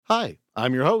Hi,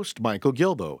 I'm your host, Michael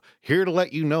Gilbo, here to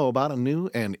let you know about a new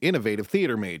and innovative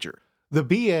theater major, the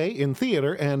BA in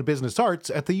Theater and Business Arts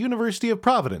at the University of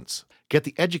Providence. Get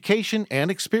the education and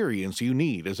experience you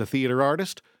need as a theater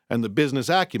artist and the business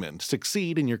acumen to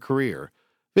succeed in your career.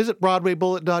 Visit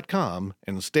BroadwayBullet.com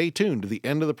and stay tuned to the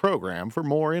end of the program for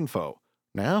more info.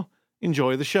 Now,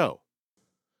 enjoy the show.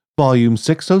 Volume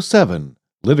 607,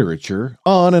 Literature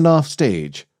on and Off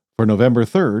Stage, for November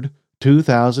 3rd,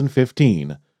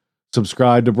 2015.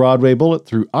 Subscribe to Broadway Bullet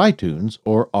through iTunes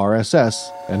or RSS,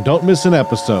 and don't miss an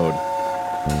episode.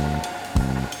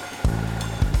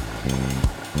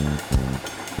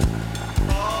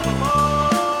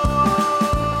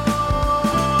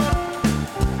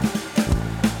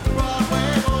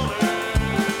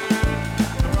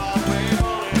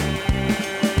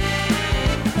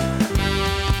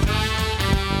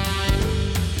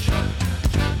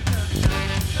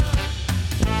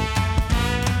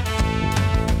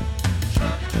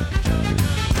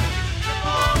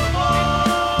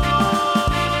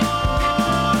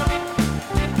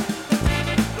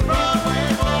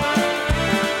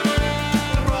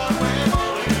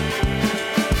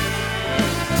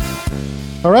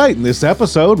 All right, in this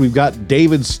episode, we've got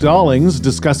David Stallings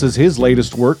discusses his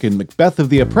latest work in Macbeth of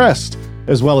the Oppressed,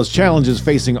 as well as challenges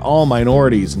facing all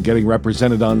minorities and getting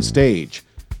represented on stage.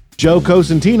 Joe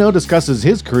Cosentino discusses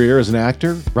his career as an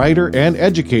actor, writer, and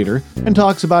educator, and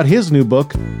talks about his new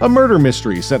book, a murder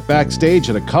mystery set backstage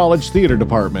at a college theater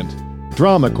department,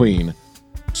 Drama Queen.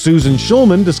 Susan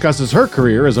Schulman discusses her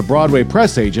career as a Broadway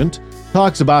press agent,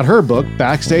 talks about her book,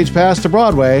 Backstage Pass to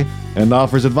Broadway, and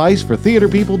offers advice for theater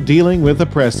people dealing with a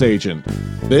press agent.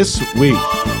 This week.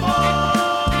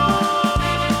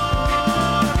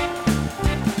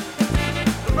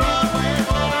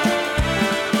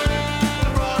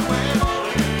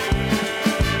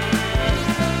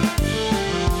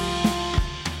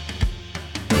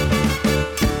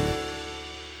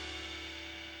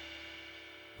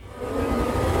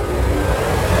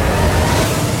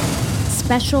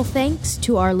 Special thanks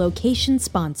to our location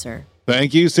sponsor.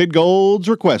 Thank you, Sid Gold's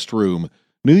Request Room,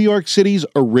 New York City's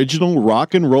original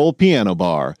rock and roll piano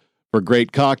bar, for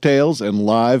great cocktails and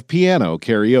live piano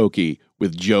karaoke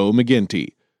with Joe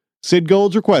McGinty. Sid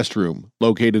Gold's Request Room,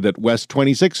 located at West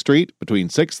 26th Street between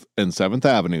 6th and 7th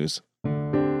Avenues.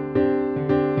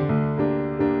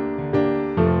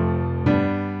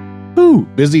 Ooh,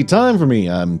 busy time for me.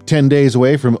 I'm 10 days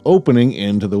away from opening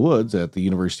Into the Woods at the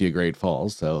University of Great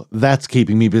Falls, so that's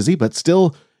keeping me busy, but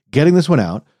still getting this one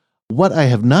out. What I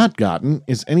have not gotten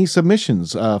is any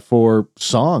submissions for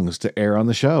songs to air on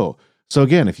the show. So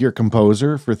again, if you're a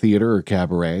composer for theater or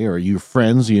cabaret, or you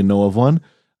friends you know of one,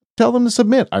 tell them to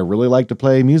submit. I really like to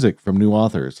play music from new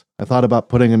authors. I thought about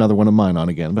putting another one of mine on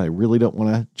again, but I really don't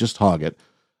want to just hog it.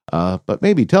 But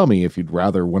maybe tell me if you'd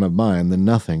rather one of mine than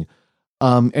nothing.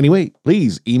 Anyway,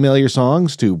 please email your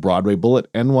songs to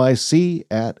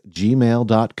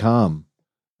BroadwayBulletNYC@gmail.com.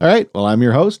 All right, well, I'm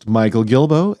your host, Michael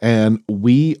Gilbo, and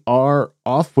we are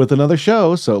off with another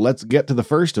show, so let's get to the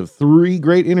first of 3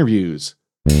 great interviews.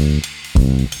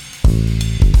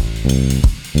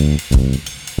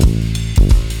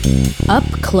 Up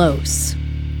Close.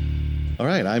 All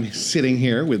right, I'm sitting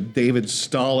here with David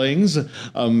Stallings,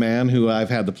 a man who I've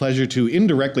had the pleasure to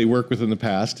indirectly work with in the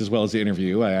past, as well as the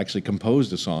interview. I actually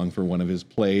composed a song for one of his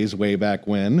plays way back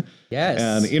when. Yes.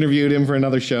 And interviewed him for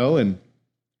another show, and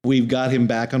we've got him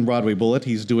back on Broadway Bullet.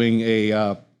 He's doing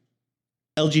a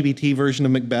LGBT version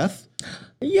of Macbeth.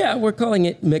 Yeah, we're calling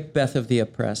it Macbeth of the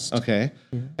Oppressed. Okay.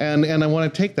 Yeah. And I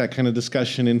want to take that kind of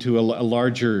discussion into a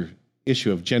larger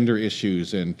issue of gender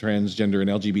issues and transgender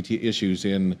and LGBT issues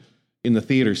in the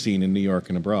theater scene in New York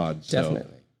and abroad.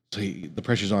 Definitely. So the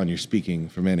pressure's on. You're speaking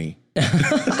for many.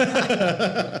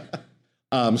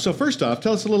 So first off,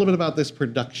 tell us a little bit about this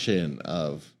production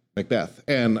of Macbeth,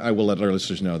 and I will let our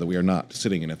listeners know that we are not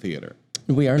sitting in a theater.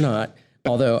 We are not,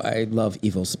 although I love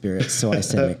evil spirits, so I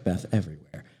sing Macbeth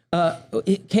everywhere.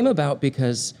 It came about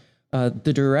because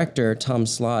the director, Tom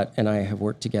Slott, and I have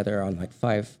worked together on like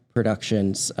 5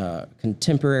 productions,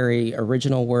 contemporary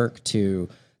original work to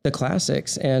the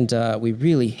classics, and we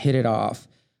really hit it off,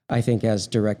 I think, as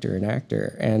director and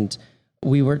actor. And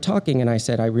we were talking, and I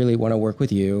said, I really want to work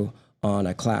with you on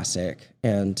a classic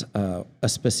and a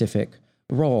specific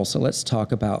role. So let's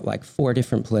talk about like 4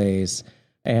 different plays,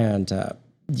 and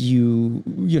you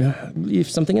know, if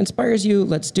something inspires you,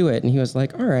 let's do it. And he was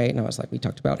like, all right. And I was like, we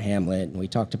talked about Hamlet, and we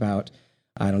talked about,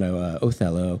 I don't know,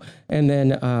 Othello. And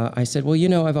then I said, well, you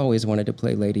know, I've always wanted to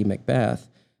play Lady Macbeth.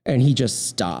 And he just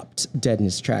stopped dead in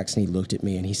his tracks, and he looked at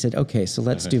me and he said, okay, so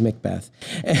let's do Macbeth.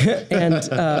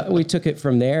 And we took it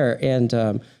from there. And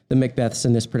the Macbeths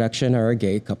in this production are a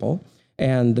gay couple,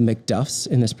 and the Macduffs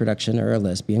in this production are a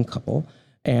lesbian couple.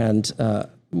 And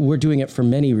we're doing it for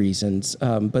many reasons.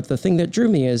 But the thing that drew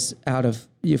me is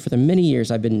for the many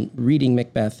years I've been reading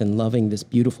Macbeth and loving this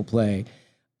beautiful play,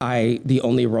 the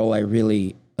only role I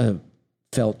really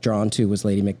felt drawn to was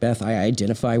Lady Macbeth. I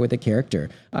identify with the character.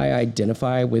 I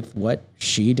identify with what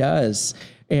she does.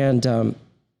 And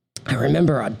I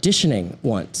remember auditioning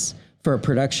once for a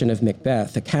production of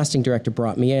Macbeth. The casting director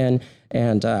brought me in,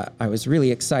 and I was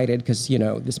really excited because,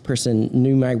 this person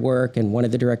knew my work and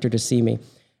wanted the director to see me.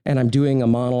 And I'm doing a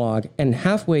monologue, and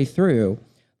halfway through,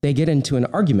 they get into an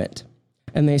argument.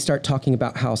 And they start talking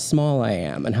about how small I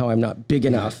am and how I'm not big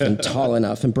enough and tall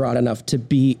enough and broad enough to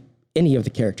be any of the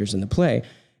characters in the play.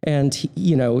 And,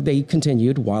 they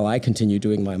continued while I continued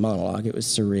doing my monologue. It was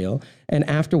surreal. And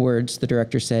afterwards, the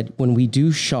director said, "When we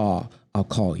do Shaw, I'll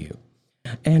call you."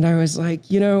 And I was like,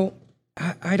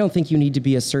 I don't think you need to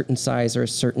be a certain size or a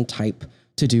certain type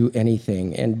to do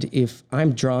anything. And if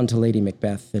I'm drawn to Lady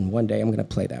Macbeth, then one day I'm going to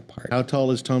play that part. How tall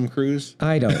is Tom Cruise?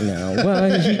 I don't know.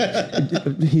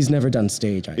 Well, he's never done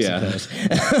stage, I suppose.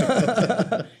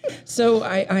 So,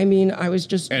 I was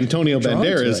just Antonio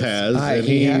Banderas has, and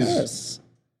he's yes.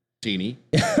 teeny.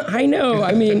 I know.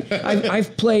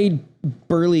 I've played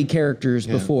burly characters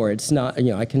before. It's not,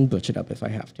 I can butch it up if I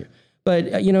have to.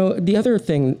 But, the other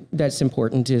thing that's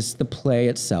important is the play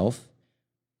itself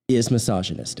is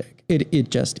misogynistic.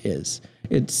 It just is.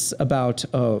 It's about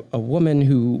a woman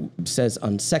who says,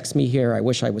 "Unsex me here. I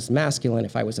wish I was masculine.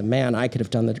 If I was a man, I could have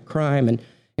done the crime."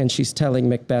 And she's telling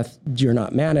Macbeth, "You're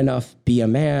not man enough. Be a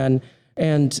man."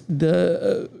 And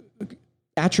the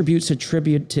attributes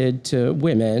attributed to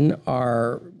women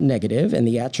are negative, and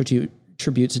the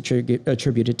attributes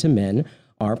attributed to men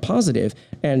are positive.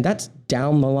 And that's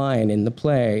down the line in the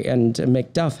play. And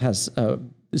Macduff has a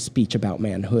speech about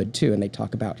manhood too, and they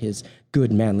talk about his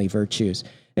good manly virtues.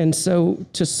 And so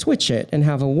to switch it and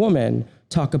have a woman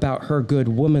talk about her good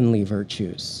womanly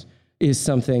virtues is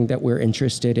something that we're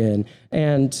interested in.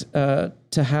 And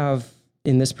to have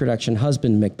in this production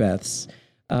husband Macbeths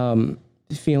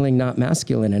feeling not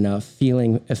masculine enough,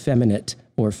 feeling effeminate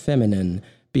or feminine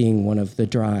being one of the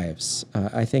drives,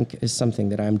 I think is something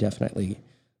that I'm definitely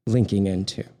linking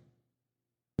into.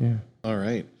 Yeah. All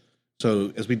right.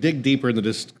 So as we dig deeper in the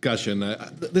discussion,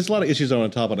 there's a lot of issues I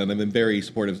want to talk about, and I've been very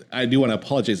supportive. I do want to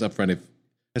apologize up front,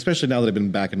 especially now that I've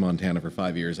been back in Montana for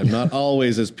 5 years. I'm not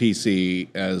always as PC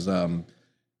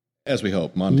as we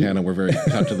hope. Montana, we're very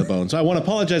cut to the bone. So I want to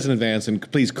apologize in advance, and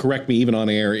please correct me even on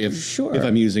air if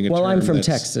I'm using a term. Well, I'm from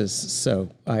Texas, so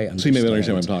I understand. So you maybe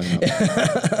understand what I'm talking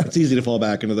about. It's easy to fall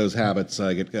back into those habits.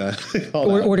 I get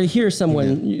called out. Or to hear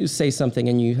someone say something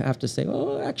and you have to say,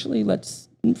 "Oh, actually, let's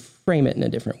frame it in a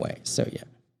different way." So, yeah.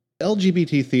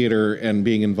 LGBT theater and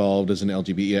being involved as an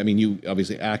LGBT, you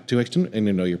obviously act to extent, and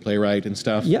you're playwright and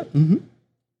stuff. Yep. Mm-hmm.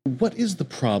 What is the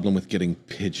problem with getting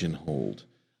pigeonholed?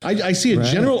 I see a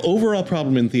general overall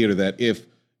problem in theater that if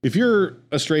you're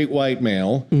a straight white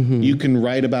male, you can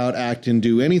write about, act, and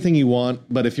do anything you want.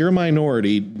 But if you're a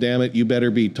minority, damn it, you better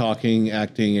be talking,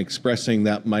 acting, expressing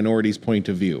that minority's point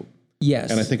of view. Yes.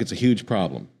 And I think it's a huge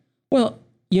problem. Well,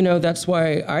 that's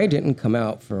why I didn't come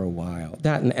out for a while.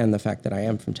 That and the fact that I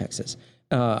am from Texas.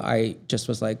 I just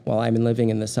was like, well, I'm living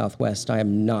in the Southwest. I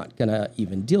am not going to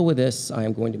even deal with this. I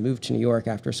am going to move to New York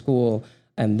after school,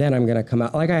 and then I'm going to come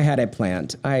out. Like I had it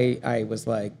planned. I was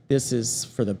like, this is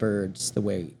for the birds, the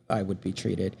way I would be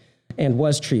treated, and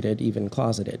was treated, even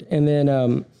closeted. And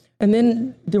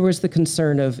then there was the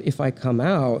concern of, if I come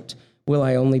out, will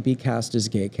I only be cast as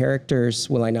gay characters?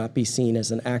 Will I not be seen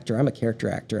as an actor? I'm a character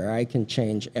actor. I can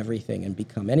change everything and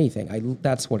become anything.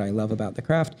 That's what I love about the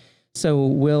craft. So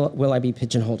will I be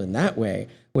pigeonholed in that way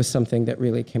was something that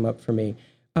really came up for me.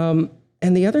 And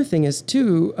the other thing is,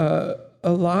 too,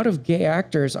 a lot of gay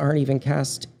actors aren't even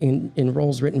cast in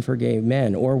roles written for gay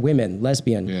men or women,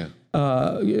 lesbian. Yeah.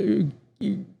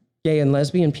 Gay and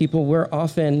lesbian people, we're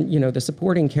often, the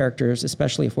supporting characters,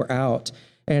 especially if we're out,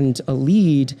 and a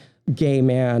lead gay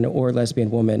man or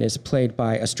lesbian woman is played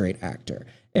by a straight actor.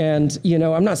 And,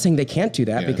 I'm not saying they can't do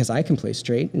that, because I can play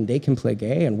straight and they can play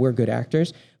gay and we're good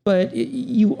actors, but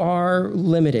you are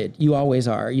limited. You always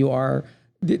are.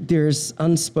 There's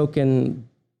unspoken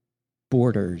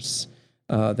borders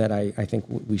that I think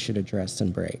we should address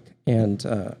and break and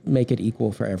make it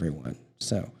equal for everyone.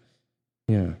 So,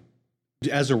 yeah.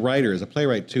 As a writer, as a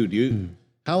playwright too,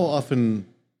 how often,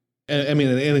 and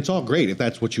it's all great if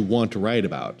that's what you want to write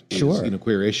about, is, sure,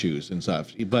 queer issues and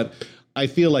stuff. But I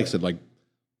feel like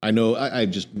I know I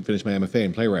just finished my MFA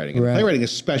in playwriting. And Right. playwriting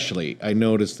especially, I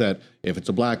noticed that if it's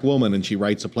a black woman and she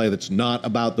writes a play that's not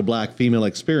about the black female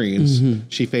experience,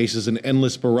 she faces an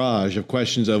endless barrage of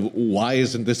questions of why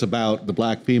isn't this about the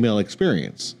black female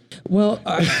experience? Well,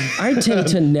 I tend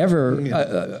to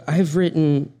never. I've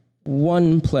written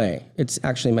one play. It's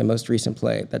actually my most recent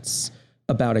play that's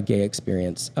about a gay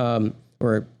experience,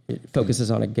 or it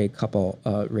focuses on a gay couple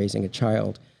raising a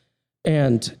child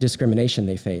and discrimination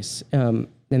they face.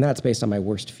 And that's based on my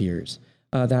worst fears.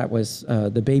 That was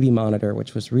The Baby Monitor,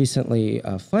 which was recently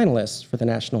a finalist for the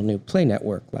National New Play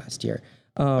Network last year.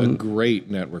 A great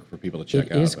network for people to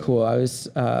check out. It is cool. I was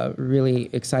really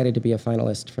excited to be a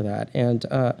finalist for that. And,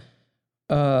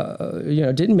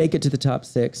 didn't make it to the top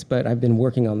 6, but I've been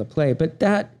working on the play. But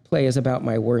that play is about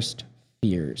my worst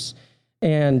fears.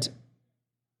 And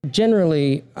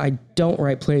generally, I don't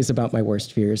write plays about my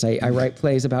worst fears. I write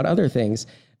plays about other things.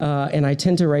 And I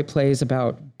tend to write plays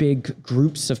about big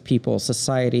groups of people,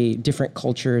 society, different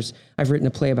cultures. I've written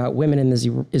a play about women in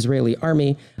the Israeli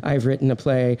army. I've written a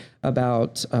play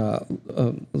about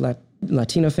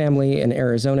Latino family in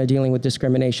Arizona dealing with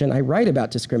discrimination. I write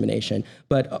about discrimination,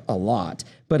 but a lot,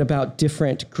 but about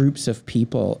different groups of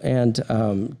people and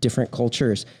different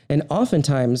cultures. And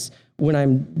oftentimes, when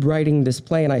I'm writing this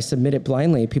play and I submit it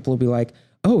blindly, people will be like,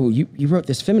 oh, you wrote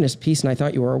this feminist piece and I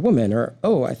thought you were a woman, or,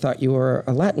 oh, I thought you were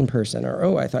a Latin person, or,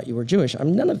 oh, I thought you were Jewish.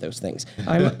 I'm none of those things.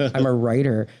 I'm a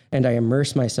writer, and I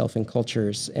immerse myself in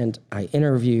cultures, and I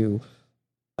interview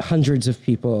hundreds of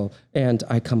people, and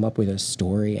I come up with a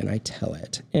story and I tell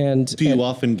it. And do you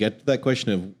often get to that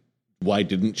question of why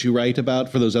didn't you write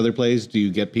about for those other plays? Do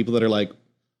you get people that are like,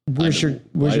 where's your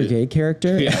gay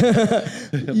character?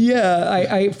 Yeah,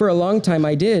 I for a long time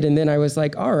I did. And then I was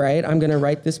like, all right, I'm going to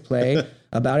write this play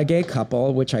about a gay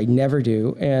couple, which I never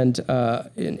do. And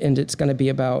it's going to be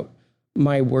about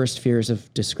my worst fears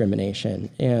of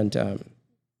discrimination. And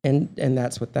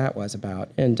that's what that was about.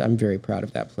 And I'm very proud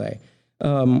of that play.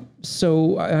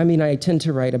 So, I mean, I tend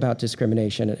to write about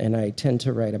discrimination, and I tend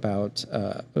to write about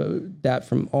that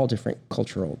from all different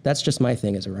cultural, that's just my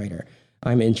thing as a writer.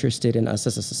 I'm interested in us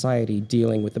as a society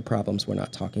dealing with the problems we're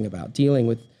not talking about, dealing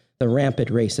with the rampant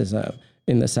racism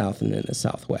in the South and in the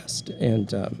Southwest.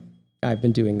 And I've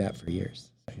been doing that for years.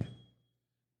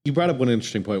 You brought up one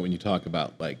interesting point when you talk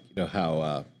about, like,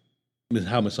 how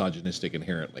misogynistic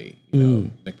inherently,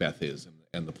 Macbeth is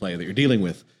and the play that you're dealing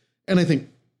with. And I think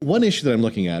one issue that I'm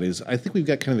looking at is I think we've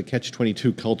got kind of the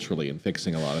catch-22 culturally in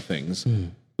fixing a lot of things,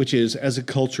 which is, as a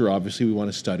culture, obviously we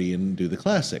want to study and do the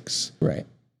classics. Right.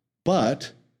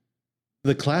 But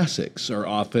the classics are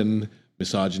often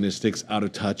misogynistic, out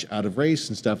of touch, out of race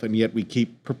and stuff, and yet we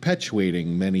keep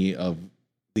perpetuating many of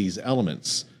these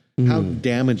elements. How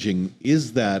damaging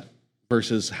is that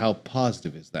versus how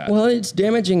positive is that? Well, it's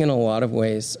damaging in a lot of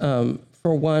ways.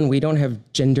 For one, we don't have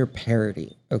gender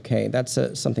parity. Okay, that's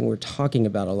something we're talking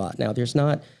about a lot now. There's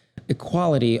not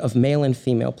equality of male and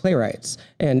female playwrights,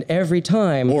 and every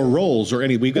time or roles or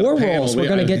any we got or panel, roles, we're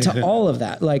going to get to all of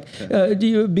that. Like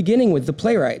beginning with the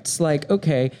playwrights. Like,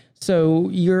 okay, so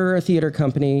you're a theater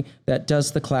company that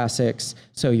does the classics,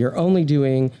 so you're only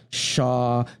doing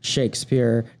Shaw,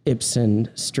 Shakespeare, Ibsen,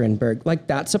 Strindberg. Like,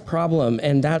 that's a problem,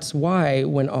 and that's why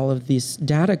when all of this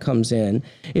data comes in,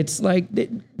 it's like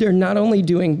they're not only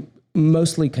doing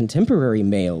mostly contemporary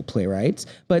male playwrights,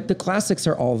 but the classics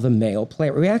are all the male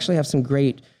playwrights. We actually have some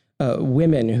great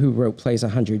women who wrote plays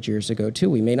 100 years ago too.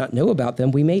 We may not know about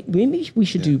them. We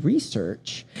should do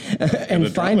research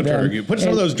and find them. Put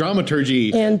some of those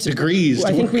dramaturgy degrees.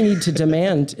 I think we need to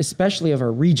demand, especially of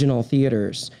our regional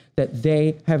theaters, that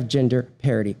they have gender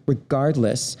parity,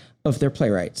 regardless of their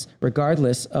playwrights,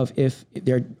 regardless of if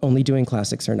they're only doing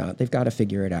classics or not. They've got to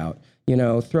figure it out.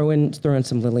 Throw in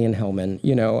some Lillian Hellman.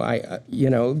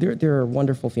 There are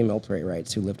wonderful female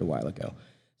playwrights who lived a while ago.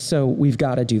 So we've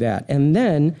got to do that. And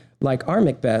then, like our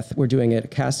Macbeth, we're doing it a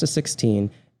cast of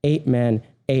 16, 8 men,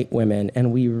 8 women,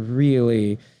 and we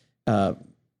really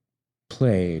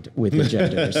played with the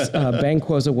genders.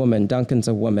 Banquo's a woman, Duncan's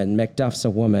a woman, Macduff's a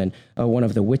woman, one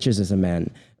of the witches is a man.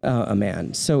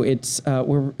 So it's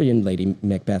we're in Lady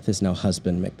Macbeth is now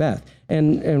husband Macbeth,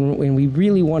 and we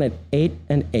really wanted 8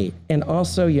 and 8, and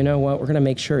also we're going to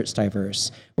make sure it's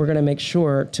diverse. We're going to make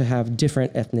sure to have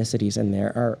different ethnicities in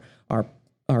there.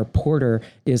 Our porter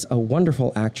is a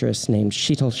wonderful actress named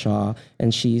Sheetal Shah,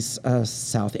 and she's a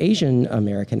South Asian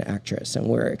American actress,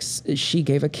 and she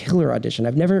gave a killer audition.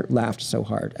 I've never laughed so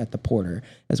hard at the porter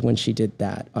as when she did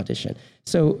that audition.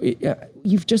 So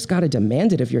you've just got to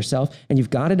demand it of yourself, and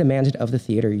you've got to demand it of the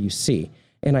theater you see.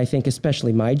 And I think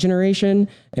especially my generation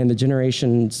and the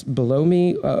generations below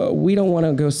me, we don't want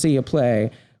to go see a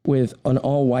play with an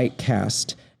all-white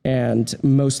cast and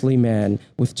mostly men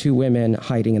with 2 women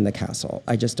hiding in the castle.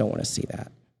 I just don't want to see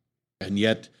that. And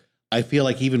yet, I feel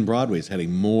like even Broadway's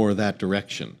heading more that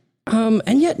direction.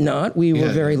 And yet not. We were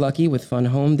very lucky with Fun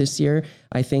Home this year.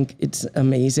 I think it's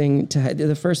amazing to have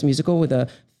the first musical with a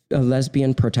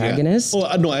lesbian protagonist. Yeah.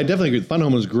 Well, no, I definitely agree. Fun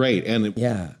Home was great.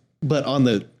 But on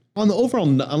the overall,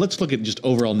 let's look at just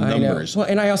overall numbers. Well,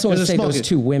 and I also want to say those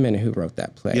 2 women who wrote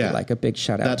that play. Yeah. Like a big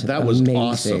shout out to them. That was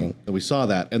awesome that we saw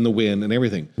that and the win and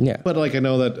everything. Yeah. But like I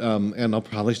know that, and I'll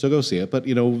probably still go see it. But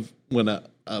when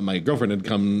my girlfriend had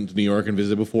come to New York and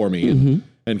visited before me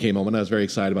and came home, and I was very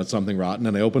excited about Something Rotten,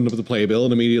 and I opened up the playbill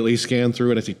and immediately scanned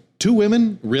through it. I see 2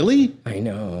 women, really? I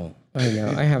know.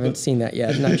 I haven't seen that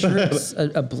yet, and I'm sure it's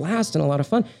a blast and a lot of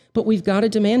fun. But we've got to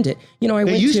demand it.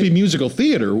 It used to be musical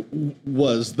theater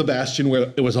was the bastion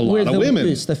where it was a lot of women.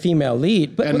 It's the female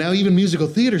lead, and now even musical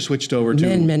theater switched over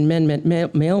to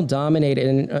men, male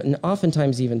dominated, and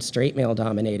oftentimes even straight male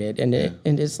dominated. And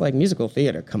it's like musical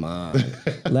theater. Come on,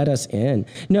 let us in.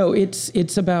 No,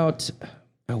 it's about.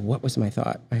 Oh, what was my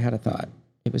thought? I had a thought.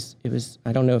 It was,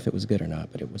 I don't know if it was good or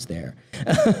not, but it was there.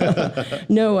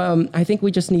 No, I think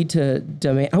we just need to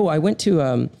demand. Oh, I went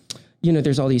to,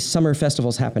 there's all these summer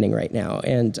festivals happening right now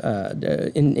and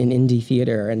in indie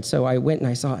theater. And so I went and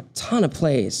I saw a ton of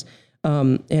plays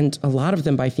and a lot of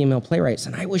them by female playwrights.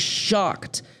 And I was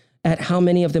shocked at how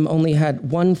many of them only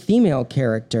had 1 female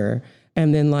character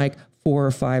and then like 4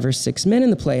 or 5 or 6 men in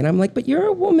the play. And I'm like, but you're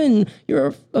a woman,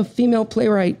 you're a female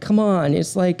playwright. Come on.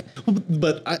 It's like,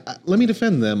 but let me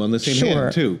defend them on the same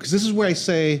hand too. Cause this is where I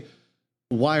say,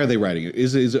 why are they writing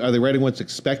it? Are they writing what's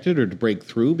expected or to break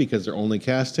through because they're only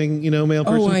casting, male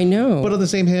person? Oh, I know. But on the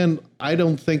same hand, I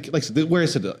don't think where I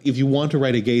said, if you want to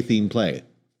write a gay themed play,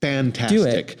 fantastic. Do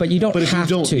it, but you don't have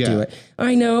to do it.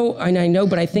 I know,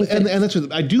 but I think and that's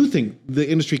what I do think the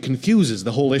industry confuses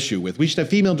the whole issue with. We should have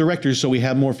female directors, so we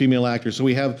have more female actors. So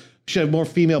we should have more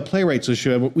female playwrights,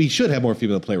 so we should have more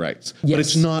female playwrights. Yes. But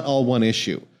it's not all one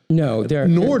issue. No,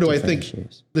 nor do I think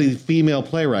the female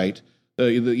playwright,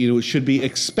 should be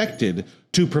expected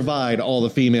to provide all the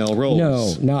female roles.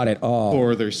 No, not at all.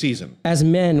 For their season. As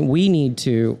men,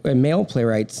 male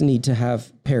playwrights need to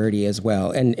have parity as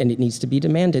well, and it needs to be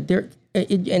demanded. There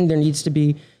needs to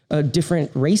be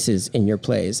different races in your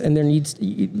plays, and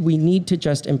we need to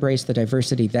just embrace the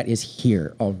diversity that is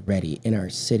here already in our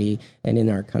city and in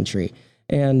our country.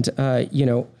 And I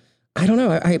don't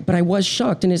know, but I was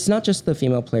shocked, and it's not just the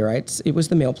female playwrights; it was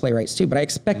the male playwrights too. But I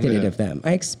expected it of them.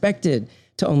 I expected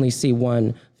to only see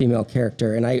 1 female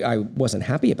character, and I wasn't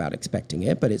happy about expecting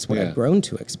it, but it's what I've grown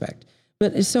to expect.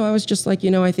 But so I was just like,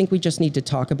 I think we just need to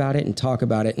talk about it and talk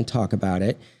about it and talk about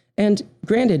it. And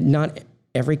granted, not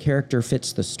every character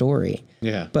fits the story.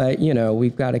 Yeah. But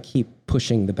we've got to keep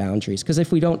pushing the boundaries, because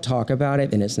if we don't talk about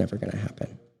it, then it's never going to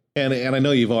happen. And I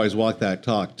know you've always walked that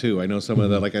talk too. I know some of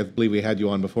the, like I believe we had you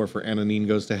on before for Anais Nin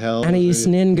Goes to Hell. Anais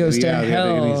Nin Goes to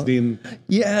Hell. Anais Nin.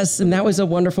 Yes, and that was a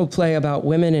wonderful play about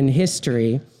women in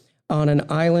history on an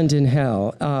island in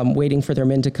hell, waiting for their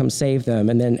men to come save them.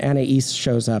 And then Anais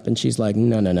shows up and she's like,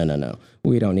 no,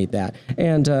 we don't need that.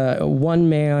 And 1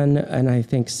 man and I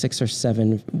think 6 or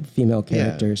 7 female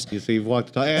characters. Yeah. You see, you've walked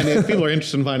the talk. And if people are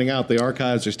interested in finding out, the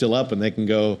archives are still up and they can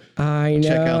go check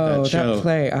out that show. That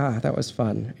play, that was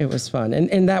fun. It was fun.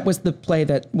 And that was the play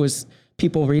that was,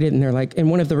 people read it and they're like,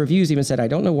 and one of the reviews even said, I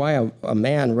don't know why a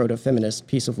man wrote a feminist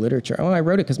piece of literature. Oh, I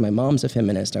wrote it because my mom's a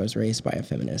feminist. I was raised by a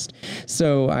feminist.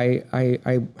 So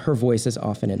her voice is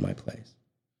often in my plays.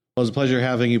 Well, it was a pleasure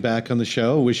having you back on the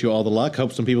show. Wish you all the luck.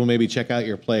 Hope some people maybe check out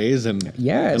your plays and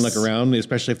look around,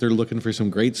 especially if they're looking for some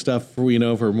great stuff for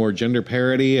more gender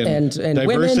parity and diversity.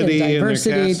 Women and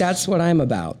diversity, in their that's what I'm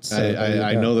about. So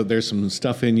I know that there's some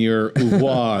stuff in your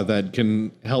oeuvre that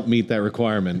can help meet that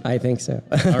requirement. I think so.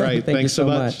 All right. Thank you so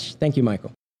much. Thank you,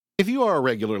 Michael. If you are a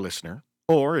regular listener,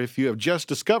 or if you have just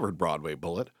discovered Broadway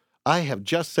Bullet, I have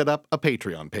just set up a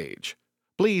Patreon page.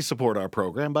 Please support our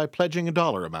program by pledging a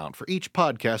dollar amount for each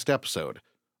podcast episode.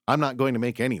 I'm not going to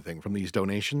make anything from these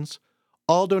donations.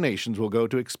 All donations will go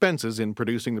to expenses in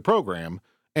producing the program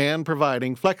and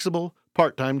providing flexible,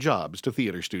 part-time jobs to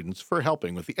theater students for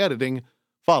helping with the editing,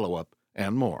 follow-up,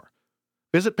 and more.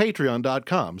 Visit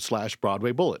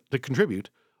patreon.com/BroadwayBullet to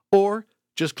contribute, or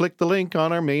just click the link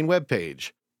on our main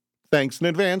webpage. Thanks in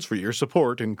advance for your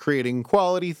support in creating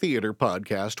quality theater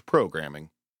podcast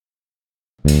programming.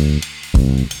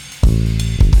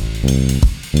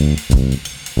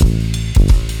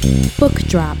 Book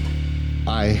Drop.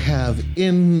 I have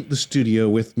in the studio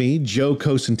with me Joe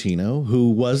Cosentino, who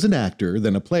was an actor,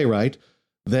 then a playwright,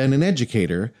 then an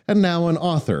educator, and now an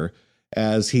author.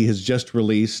 as he has just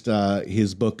released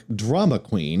his book Drama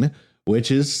Queen,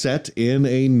 which is set in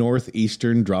a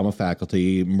Northeastern drama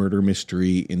faculty. Murder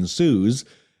mystery ensues.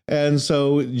 And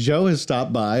so Joe has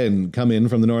stopped by and come in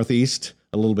from the Northeast,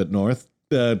 a little bit north,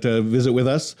 to visit with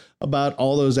us about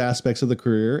all those aspects of the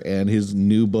career and his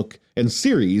new book and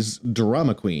series,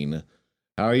 Drama Queen.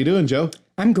 How are you doing, Joe?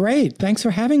 I'm great. Thanks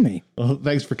for having me. Well,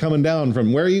 thanks for coming down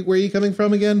from where are you coming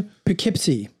from again?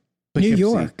 Poughkeepsie, New Poughkeepsie.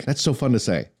 York. That's so fun to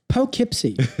say.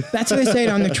 Poughkeepsie. That's how they say it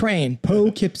on the train.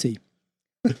 Poughkeepsie.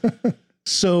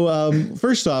 So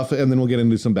first off, and then we'll get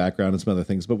into some background and some other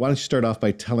things, but why don't you start off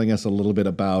by telling us a little bit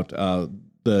about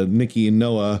the Nikki and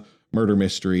Noah murder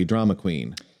mystery, Drama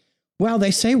Queen? Well,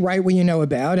 they say write what you know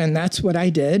about, and that's what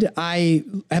I did. I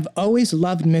have always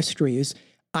loved mysteries.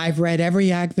 I've read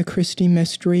every Agatha Christie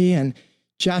mystery, and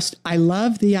I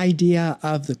love the idea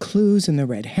of the clues and the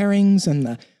red herrings and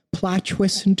the plot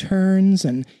twists and turns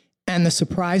and the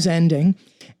surprise ending.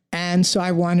 And so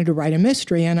I wanted to write a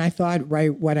mystery, and I thought,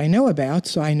 write what I know about.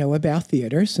 So I know about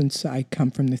theater since I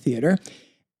come from the theater.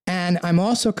 And I'm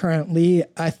also currently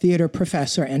a theater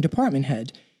professor and department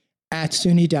head at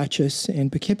SUNY Dutchess in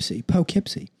Poughkeepsie.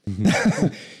 Mm-hmm.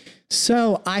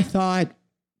 So I thought,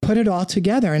 put it all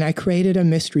together, and I created a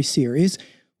mystery series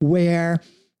where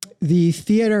the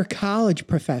theater college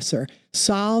professor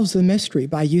solves the mystery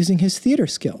by using his theater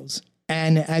skills.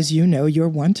 And as you know, you're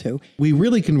one too. We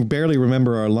really can barely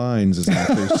remember our lines as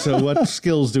actors. So what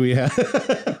skills do we have?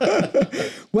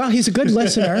 Well, he's a good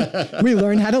listener. We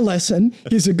learn how to listen.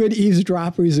 He's a good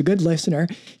eavesdropper. He's a good listener.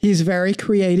 He's very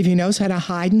creative. He knows how to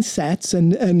hide in sets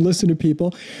and listen to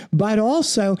people. But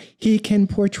also, he can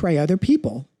portray other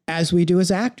people, as we do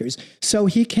as actors. So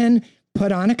he can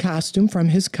put on a costume from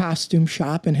his costume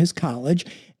shop in his college,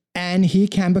 and he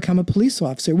can become a police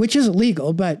officer, which is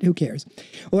illegal, but who cares?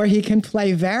 Or he can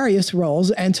play various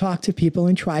roles and talk to people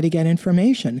and try to get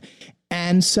information.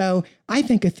 And so I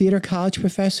think a theater college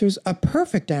professor is a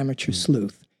perfect amateur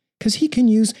sleuth because he can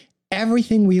use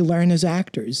everything we learn as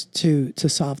actors to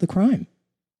solve the crime.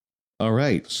 All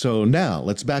right. So now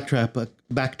let's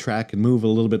backtrack and move a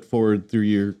little bit forward through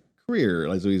your career.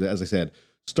 As I said,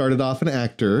 started off an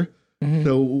actor. Mm-hmm.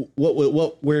 So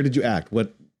where did you act?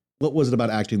 What was it about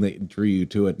acting that drew you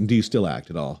to it? And do you still act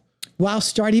at all? Well, I'll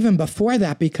start even before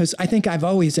that because I think I've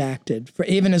always acted.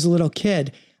 Even as a little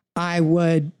kid, I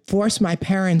would force my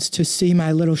parents to see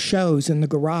my little shows in the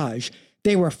garage.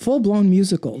 They were full-blown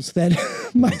musicals that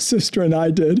my sister and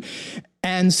I did.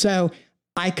 And so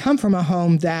I come from a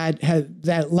home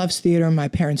that loves theater. My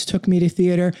parents took me to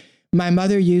theater. My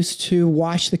mother used to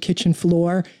wash the kitchen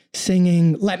floor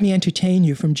singing "Let Me Entertain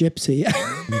You" from Gypsy.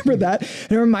 Remember that?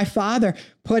 I remember my father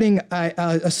putting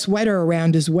a sweater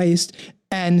around his waist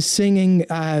and singing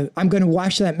 "I'm going to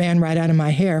wash that man right out of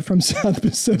my hair" from South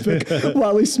Pacific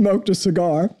while he smoked a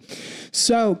cigar.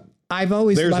 So I've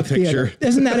always loved theater.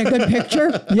 Isn't that a good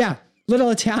picture? Yeah.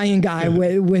 Little Italian guy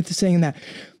with singing that.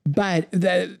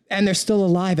 And they're still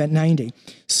alive at 90.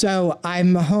 So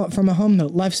I'm from a home that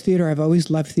loves theater. I've always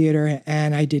loved theater,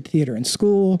 and I did theater in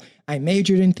school. I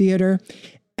majored in theater.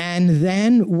 And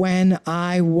then when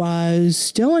I was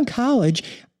still in college,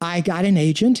 I got an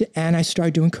agent and I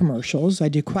started doing commercials. I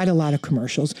did quite a lot of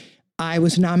commercials. I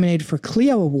was nominated for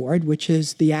Clio Award, which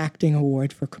is the acting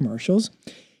award for commercials.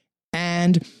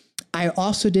 And I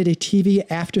also did a TV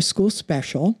after-school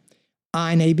special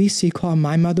on ABC called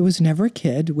My Mother Was Never a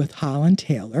Kid with Holland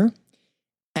Taylor.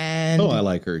 And I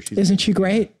like her. Isn't she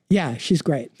great? Yeah, she's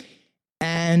great.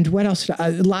 And what else?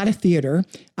 A lot of theater.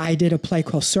 I did a play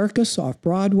called Circus off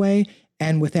Broadway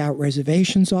and Without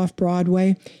Reservations off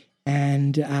Broadway.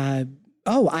 And,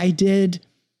 I did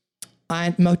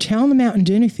on Motel in the Mountain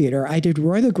Dinner Theater, I did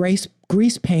Roy the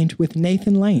Grease Paint with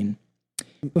Nathan Lane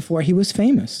before he was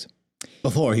famous.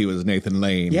 Before he was Nathan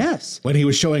Lane. Yes. When he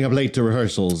was showing up late to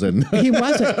rehearsals. And He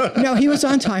wasn't. No, he was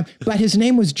on time, but his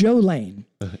name was Joe Lane.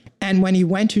 And when he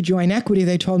went to join Equity,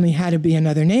 they told him he had to be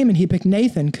another name, and he picked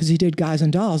Nathan because he did Guys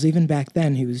and Dolls. Even back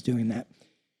then, he was doing that.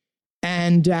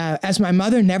 And as my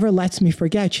mother never lets me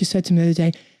forget, she said to me the other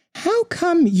day, "How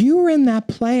come you were in that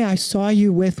play I saw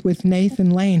you with Nathan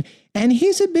Lane, and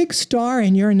he's a big star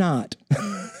and you're not?"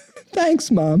 Thanks,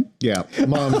 Mom. Yeah,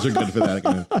 moms are good for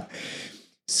that.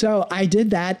 So I did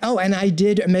that. Oh, and I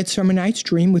did A Midsummer Night's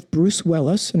Dream with Bruce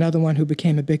Willis, another one who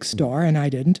became a big star, and I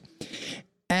didn't.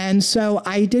 And so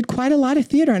I did quite a lot of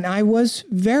theater, and I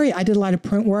did a lot of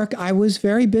print work. I was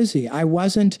very busy. I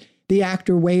wasn't the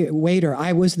actor waiter.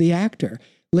 I was the actor.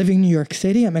 Living in New York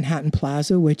City at Manhattan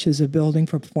Plaza, which is a building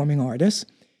for performing artists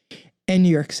in New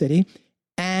York City,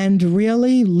 and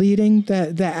really leading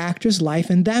the actor's life.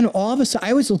 And then all of a sudden,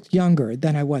 I always looked younger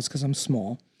than I was because I'm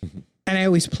small. Mm-hmm. and I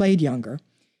always played younger.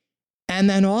 And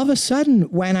then all of a sudden,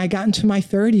 when I got into my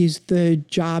 30s, the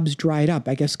jobs dried up,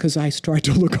 I guess because I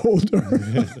started to look older.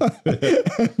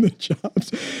 And the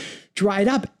jobs dried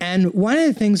up. And one of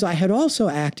the things I had also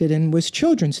acted in was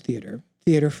children's theater,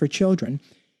 theater for children.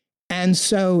 And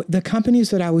so the companies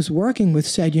that I was working with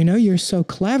said, you know, you're so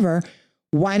clever.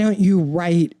 Why don't you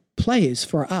write plays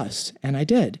for us? And I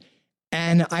did.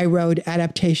 And I wrote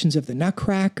adaptations of The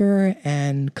Nutcracker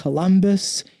and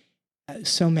Columbus.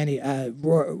 So many.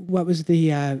 What was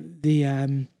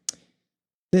the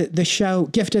show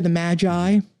Gift of the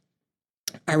Magi?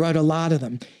 I wrote a lot of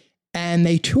them, and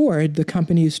they toured. The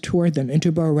companies toured them.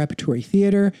 Interborough Repertory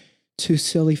Theater, to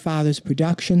Silly Fathers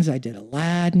Productions. I did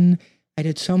Aladdin. I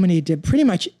did so many. Did pretty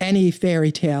much any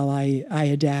fairy tale I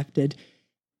adapted,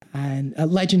 and A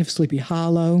Legend of Sleepy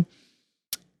Hollow,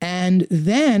 and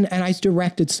I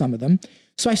directed some of them.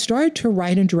 So I started to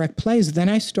write and direct plays. Then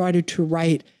I started to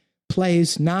write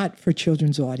plays not for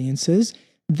children's audiences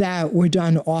that were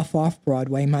done off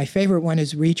Broadway. My favorite one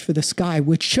is Reach for the Sky,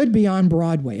 which should be on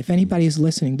Broadway. If anybody is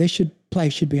listening, play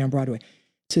should be on Broadway.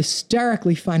 It's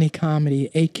hysterically funny comedy,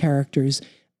 8 characters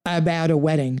about a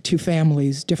wedding. 2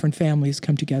 families, different families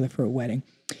come together for a wedding.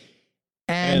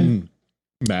 And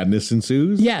madness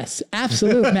ensues? Yes,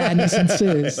 absolute madness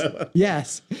ensues.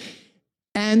 Yes.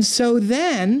 And so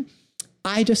then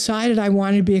I decided I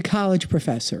wanted to be a college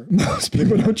professor. Most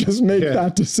people don't just make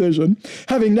that decision,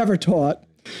 having never taught.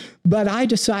 But I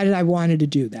decided I wanted to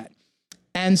do that.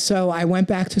 And so I went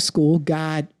back to school,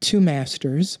 got 2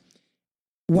 masters.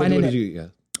 What did you get?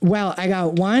 Well, I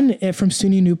got one from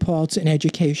SUNY New Paltz in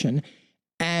education,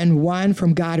 and one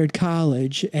from Goddard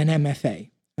College, an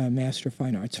MFA, a Master of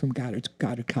Fine Arts from Goddard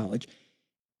College.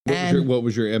 What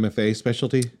was your MFA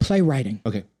specialty? Playwriting.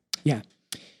 Okay. Yeah.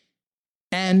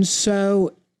 And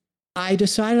so I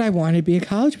decided I wanted to be a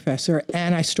college professor,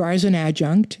 and I started as an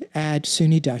adjunct at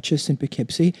SUNY Dutchess in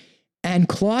Poughkeepsie and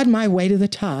clawed my way to the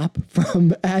top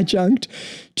from adjunct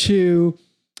to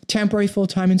temporary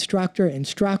full-time instructor,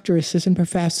 assistant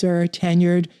professor,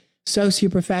 tenured,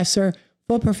 associate professor,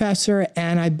 full professor,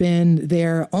 and I've been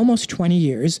there almost 20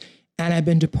 years, and I've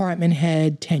been department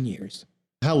head 10 years.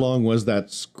 How long was that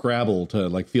scrabble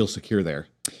to feel secure there?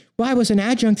 Well, I was an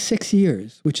adjunct 6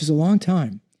 years, which is a long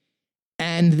time.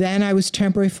 And then I was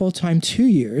temporary full-time 2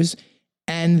 years,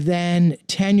 and then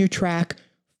tenure track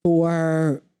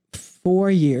for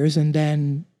 4 years, and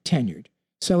then tenured.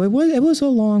 So it was a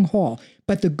long haul.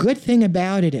 But the good thing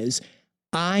about it is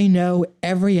I know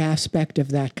every aspect of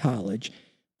that college.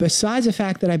 Besides the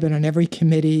fact that I've been on every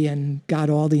committee and got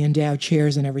all the endowed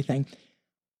chairs and everything,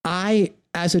 I,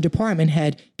 as a department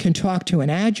head, can talk to an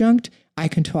adjunct. I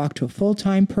can talk to a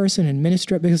full-time person,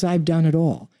 administrator, because I've done it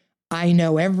all. I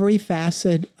know every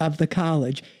facet of the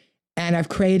college. And I've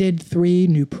created 3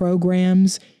 new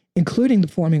programs, including the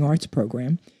Performing Arts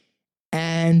program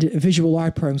and visual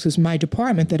art programs, because my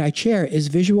department that I chair is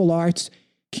visual arts,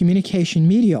 communication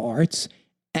media arts,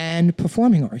 and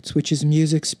performing arts, which is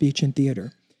music, speech, and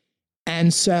theater.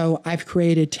 And so I've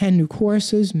created 10 new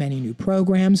courses, many new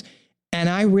programs, and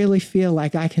I really feel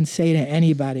like I can say to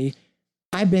anybody,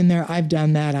 I've been there, I've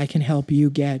done that, I can help you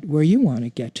get where you want to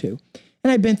get to.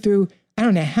 And I've been through, I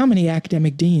don't know how many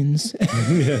academic deans.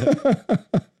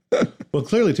 Well,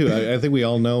 clearly, too, I think we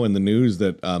all know in the news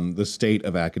that the state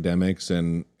of academics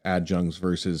and adjuncts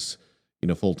versus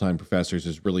full-time professors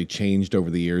has really changed over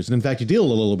the years. And in fact, you deal a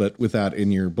little bit with that in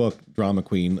your book, Drama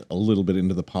Queen, a little bit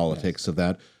into the politics of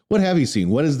that. What have you seen?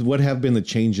 What have been the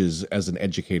changes as an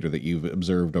educator that you've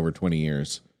observed over 20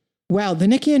 years? Well, the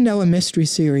Nikki and Noah Mystery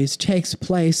Series takes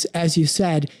place, as you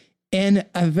said, in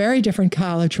a very different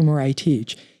college from where I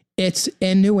teach. It's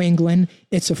in New England.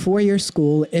 It's a 4-year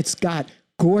school. It's got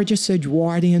gorgeous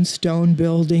Edwardian stone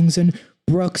buildings and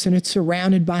brooks, and it's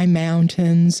surrounded by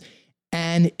mountains.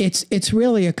 And it's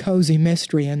really a cozy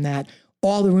mystery in that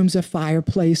all the rooms have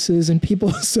fireplaces and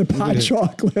people sip hot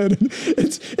chocolate. And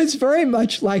it's very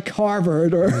much like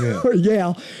Harvard or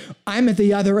Yale. I'm at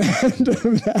the other end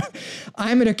of that.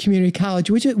 I'm at a community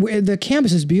college, which the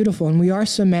campus is beautiful, and we are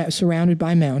surrounded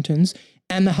by mountains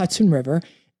and the Hudson River,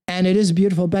 and it is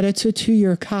beautiful, but it's a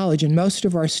 2-year college, and most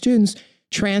of our students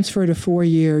transfer to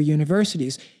 4-year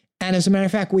universities. And as a matter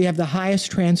of fact, we have the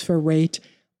highest transfer rate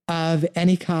of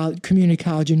any community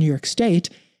college in New York State,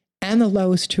 and the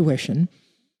lowest tuition.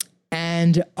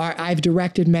 And I've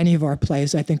directed many of our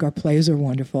plays. I think our plays are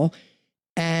wonderful.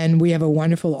 And we have a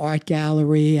wonderful art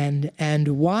gallery. And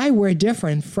why we're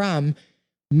different from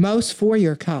most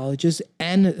 4-year colleges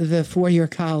and the 4-year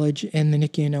college in the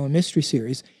Nikki and Noah Mystery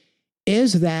Series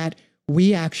is that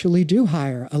we actually do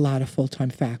hire a lot of full-time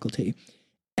faculty.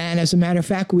 And as a matter of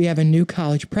fact, we have a new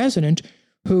college president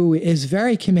who is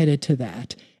very committed to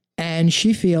that. And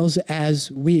she feels,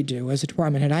 as we do, as a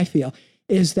department head, I feel,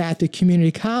 is that the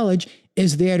community college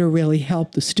is there to really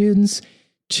help the students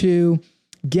to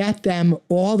get them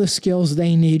all the skills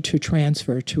they need to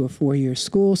transfer to a 4-year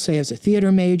school, say as a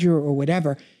theater major or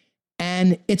whatever.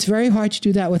 And it's very hard to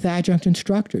do that with adjunct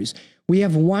instructors. We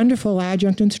have wonderful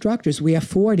adjunct instructors. We have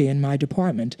 40 in my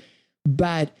department.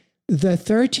 But the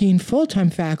 13 full-time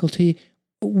faculty,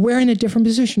 we're in a different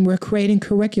position. We're creating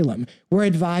curriculum. We're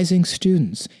advising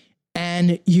students.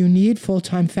 And you need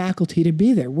full-time faculty to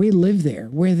be there. We live there.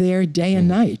 We're there day and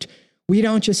night. We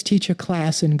don't just teach a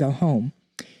class and go home.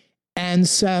 And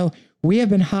so we have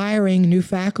been hiring new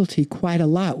faculty quite a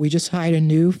lot. We just hired a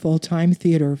new full-time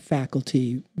theater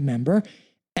faculty member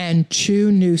and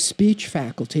 2 new speech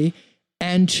faculty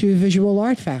and 2 visual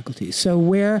art faculty. So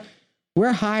we're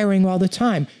hiring all the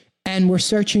time. And we're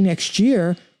searching next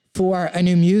year for a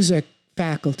new music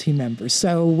faculty member.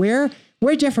 So we're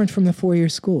different from the 4-year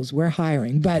schools. We're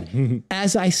hiring. But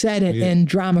as I said in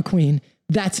Drama Queen,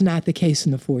 that's not the case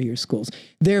in the 4-year schools.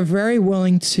 They're very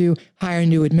willing to hire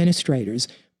new administrators,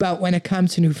 but when it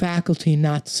comes to new faculty,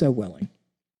 not so willing.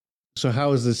 So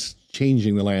how is this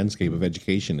changing the landscape of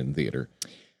education in theater?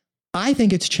 I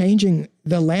think it's changing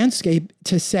the landscape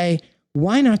to say,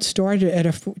 why not start it at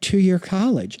a 2-year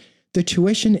college? The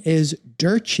tuition is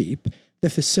dirt cheap. The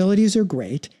facilities are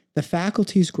great. The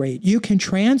faculty is great. You can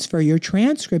transfer. Your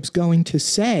transcript's going to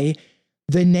say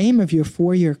the name of your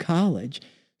 4-year college.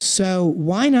 So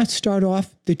why not start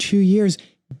off the 2 years?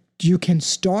 You can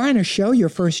star in a show your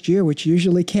first year, which you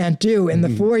usually can't do in the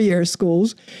 4-year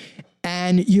schools.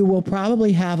 And you will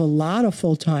probably have a lot of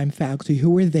full-time faculty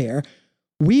who are there.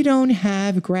 We don't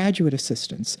have graduate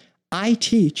assistants. I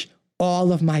teach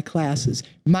all of my classes.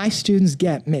 My students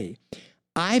get me.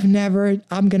 I'm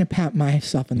going to pat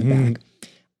myself in the back.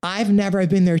 I've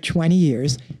been there 20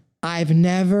 years. I've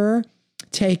never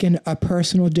taken a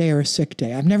personal day or a sick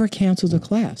day. I've never canceled a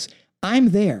class.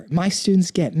 I'm there. My students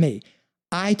get me.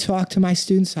 I talk to my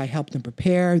students. I help them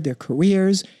prepare their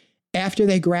careers. After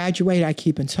they graduate, I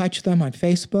keep in touch with them on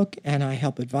Facebook, and I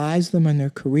help advise them on their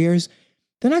careers.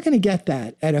 They're not going to get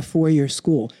that at a 4-year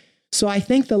school. So I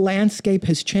think the landscape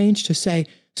has changed to say,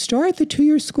 start the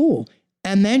 2-year school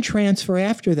and then transfer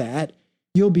after that.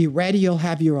 You'll be ready. You'll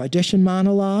have your audition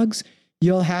monologues.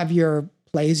 You'll have your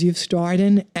plays you've starred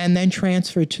in, and then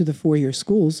transfer to the 4-year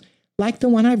schools, like the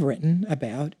one I've written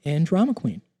about in Drama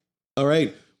Queen. All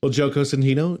right. Well, Joe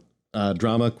Cosentino,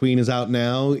 Drama Queen is out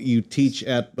now. You teach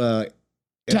at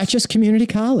Dutchess Community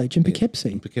College in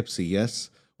Poughkeepsie. Poughkeepsie,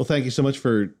 yes. Well, thank you so much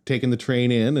for taking the train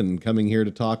in and coming here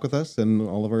to talk with us and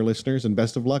all of our listeners, and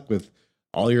best of luck with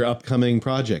all your upcoming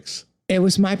projects. It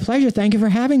was my pleasure. Thank you for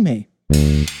having me.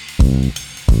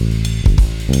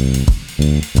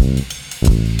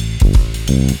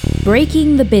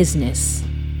 Breaking the Business.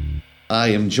 I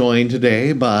am joined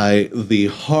today by the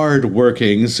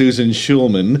hard-working Susan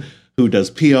Schulman, who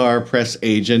does PR, press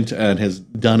agent, and has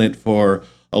done it for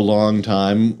a long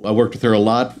time. I worked with her a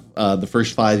lot the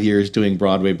first 5 years doing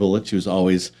Broadway Bullet. She was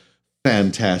always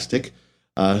fantastic.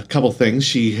 A couple things.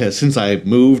 She has, since I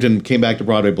moved and came back to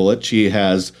Broadway Bullet, she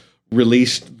has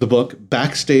released the book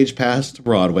Backstage Pass to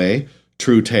Broadway,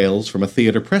 True Tales from a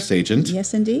Theater Press Agent.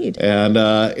 Yes, indeed.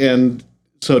 And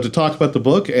so to talk about the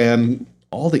book and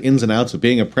all the ins and outs of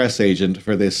being a press agent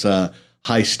for this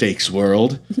high-stakes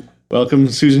world, welcome,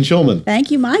 Susan Schulman.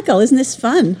 Thank you, Michael. Isn't this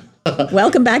fun?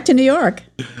 Welcome back to New York.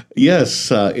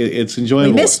 Yes, it's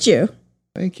enjoyable. We missed you.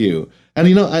 Thank you. And,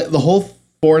 the whole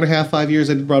 4.5, 5 years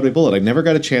I did Broadway Bullet, I never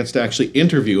got a chance to actually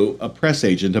interview a press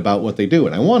agent about what they do,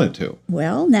 and I wanted to.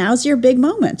 Well, now's your big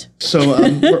moment. So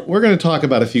we're going to talk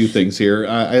about a few things here.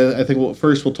 I think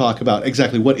first we'll talk about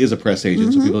exactly what is a press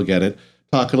agent, so people get it.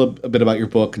 Talk a bit about your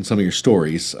book and some of your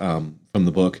stories from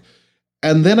the book.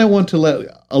 And then I want to let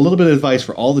a little bit of advice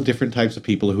for all the different types of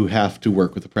people who have to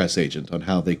work with a press agent on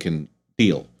how they can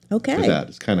deal with that.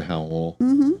 It's kind of how we'll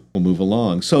move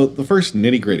along. So the first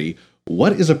nitty-gritty,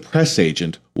 what is a press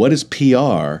agent? What is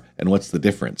PR? And what's the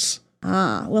difference?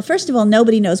 Well, first of all,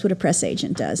 nobody knows what a press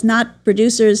agent does. Not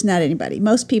producers, not anybody.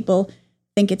 Most people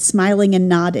think it's smiling and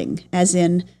nodding, as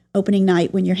in opening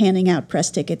night when you're handing out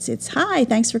press tickets. It's, hi,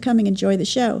 thanks for coming, enjoy the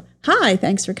show. Hi,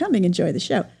 thanks for coming, enjoy the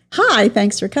show. Hi,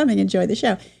 thanks for coming, enjoy the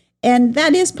show. And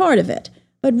that is part of it.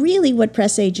 But really what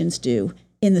press agents do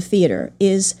in the theater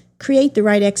is create the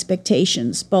right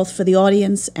expectations, both for the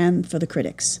audience and for the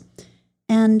critics.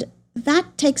 And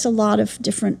that takes a lot of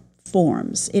different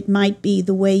forms. It might be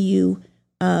the way you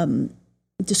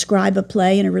describe a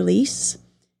play in a release.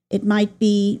 It might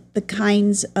be the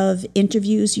kinds of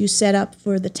interviews you set up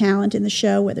for the talent in the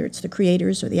show, whether it's the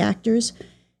creators or the actors.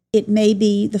 It may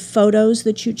be the photos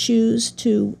that you choose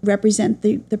to represent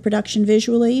the production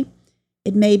visually.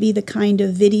 It may be the kind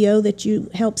of video that you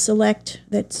help select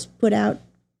that's put out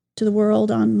to the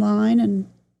world online and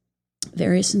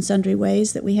various and sundry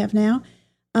ways that we have now.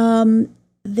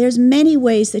 There's many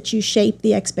ways that you shape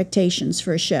the expectations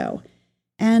for a show.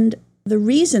 And the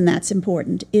reason that's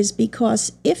important is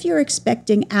because if you're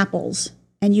expecting apples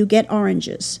and you get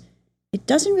oranges, it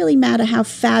doesn't really matter how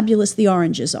fabulous the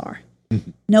oranges are.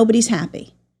 Nobody's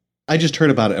happy. I just heard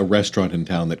about a restaurant in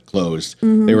town that closed.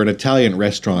 They were an Italian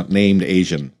restaurant named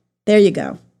Asian. There you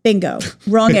go. Bingo.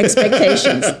 Wrong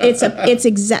expectations.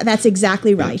 That's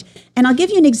exactly right. And I'll give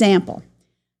you an example.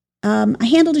 I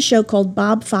handled a show called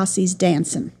Bob Fosse's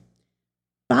Dancin'.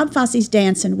 Bob Fosse's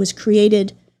Dancin' was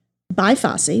created by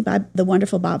Fosse, by the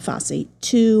wonderful Bob Fosse,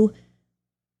 to,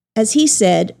 as he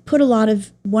said, put a lot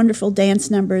of wonderful dance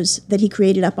numbers that he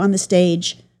created up on the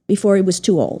stage before he was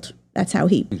too old. That's how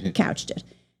he couched it.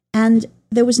 And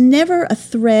there was never a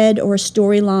thread or a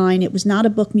storyline. It was not a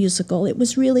book musical. It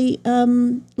was really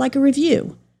like a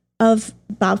review of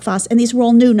Bob Fosse. And these were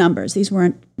all new numbers. This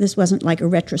wasn't like a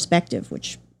retrospective,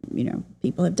 which,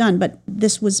 people have done, but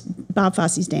this was Bob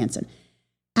Fosse's Dancin'.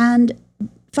 And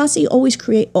Fosse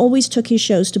always took his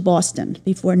shows to Boston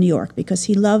before New York because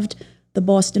he loved the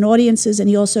Boston audiences and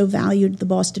he also valued the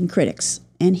Boston critics.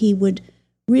 And he would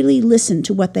really listen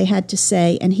to what they had to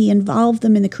say, and he involved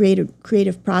them in the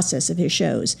creative process of his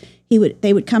shows.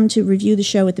 They would come to review the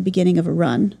show at the beginning of a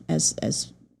run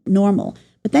as normal,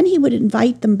 but then he would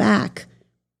invite them back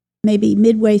maybe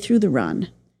midway through the run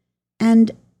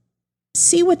and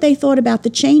see what they thought about the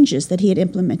changes that he had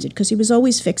implemented, because he was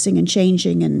always fixing and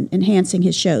changing and enhancing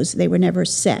his shows. They were never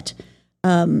set,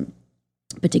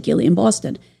 particularly in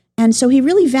Boston. And so he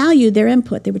really valued their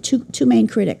input. There were two main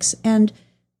critics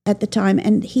at the time,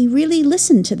 and he really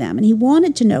listened to them, and he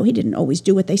wanted to know. He didn't always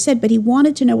do what they said, but he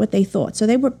wanted to know what they thought. So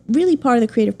they were really part of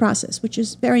the creative process, which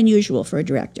is very unusual for a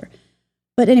director.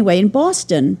 But anyway, in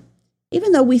Boston,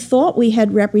 even though we thought we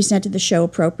had represented the show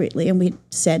appropriately and we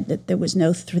said that there was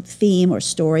no theme or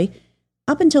story,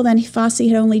 up until then, Fosse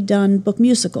had only done book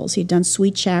musicals. He'd done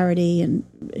Sweet Charity and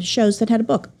shows that had a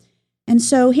book. And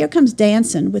so here comes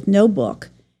Dancin' with no book,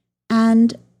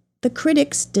 and the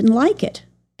critics didn't like it.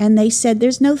 And they said,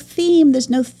 there's no theme, there's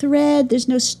no thread, there's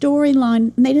no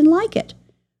storyline, and they didn't like it.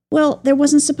 Well, there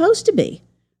wasn't supposed to be.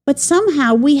 But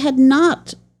somehow we had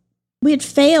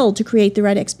failed to create the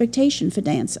right expectation for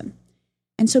Dancin'.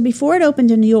 And so before it opened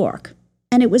in New York,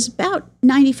 and it was about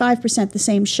 95% the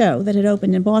same show that had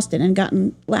opened in Boston and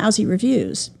gotten lousy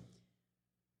reviews,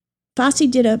 Fosse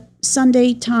did a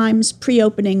Sunday Times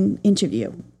pre-opening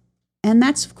interview. And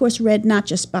that's, of course, read not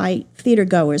just by theater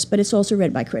goers, but it's also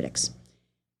read by critics.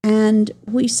 And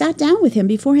we sat down with him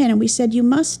beforehand and we said, you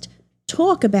must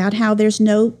talk about how there's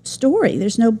no story,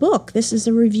 there's no book. This is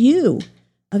a review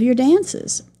of your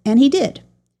dances. And he did.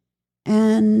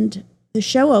 And the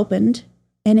show opened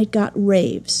and it got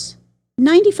raves.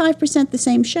 95% the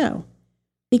same show.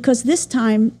 Because this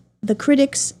time the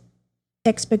critics'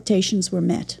 expectations were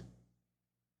met.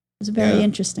 It was very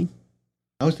interesting.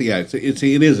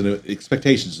 It is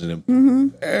expectations is a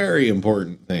very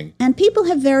important thing. And people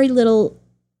have very little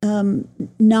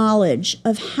knowledge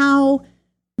of how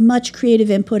much creative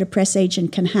input a press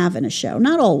agent can have in a show.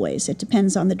 Not always. It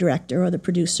depends on the director or the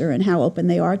producer and how open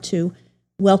they are to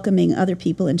welcoming other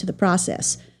people into the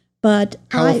process. But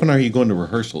how often are you going to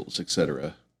rehearsals,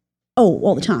 etc.? Oh,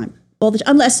 all the time.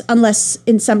 Unless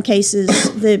in some cases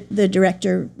the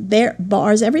director there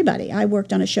bars everybody. I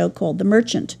worked on a show called The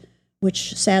Merchant,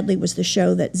 which sadly was the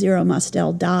show that Zero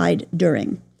Mostel died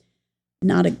during.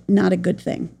 Not a good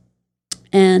thing.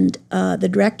 And the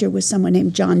director was someone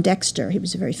named John Dexter. He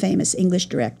was a very famous English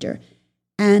director.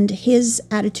 And his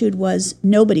attitude was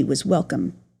nobody was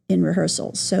welcome in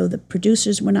rehearsals. So the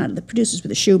producers were the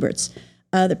Schuberts.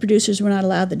 The producers were not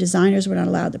allowed, the designers were not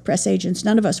allowed, the press agents,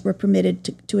 none of us were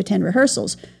permitted to attend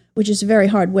rehearsals, which is a very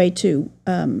hard way to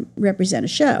represent a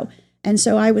show. And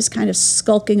so I was kind of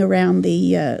skulking around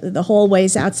the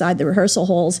hallways outside the rehearsal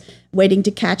halls, waiting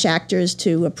to catch actors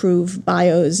to approve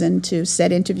bios and to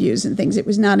set interviews and things. It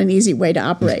was not an easy way to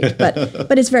operate, but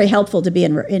it's very helpful to be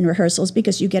in rehearsals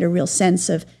because you get a real sense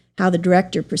of how the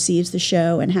director perceives the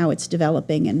show and how it's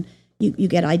developing, and you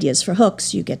get ideas for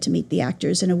hooks. You get to meet the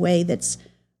actors in a way that's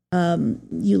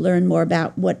you learn more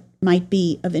about what might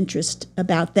be of interest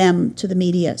about them to the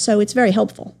media. So it's very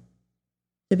helpful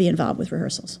to be involved with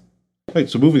rehearsals. Right,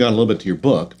 so moving on a little bit to your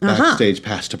book, Backstage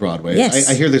Pass to Broadway. Yes.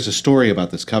 I hear there's a story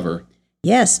about this cover.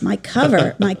 Yes, my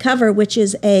cover, which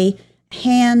is a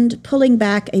hand pulling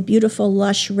back a beautiful,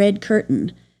 lush red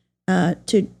curtain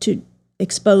to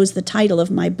expose the title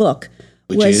of my book.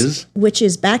 Which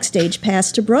is Backstage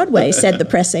Pass to Broadway, said the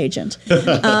press agent.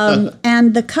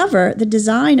 And the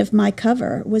design of my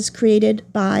cover was created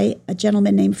by a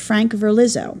gentleman named Frank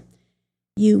Verlizzo.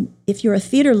 If you're a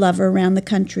theater lover around the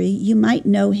country, you might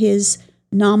know his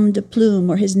nom de plume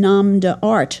or his nom de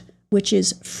art, which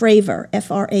is Fraver,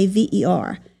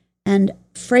 F-R-A-V-E-R. And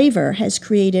Fraver has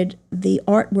created the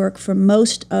artwork for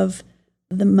most of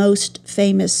the most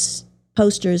famous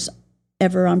posters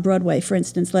ever on Broadway. For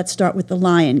instance, let's start with The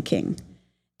Lion King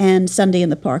and Sunday in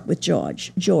the Park with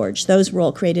George. Those were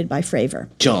all created by Fraver.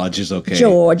 George is okay.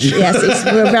 George, yes,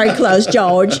 we're very close.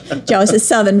 George is the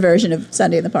southern version of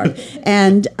Sunday in the Park.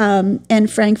 And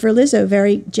Frank Verlizzo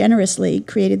very generously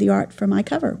created the art for my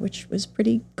cover, which was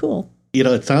pretty cool.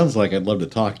 It sounds like I'd love to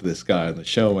talk to this guy on the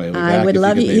show. I would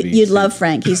love you. You'd love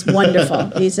Frank. He's wonderful.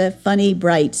 He's a funny,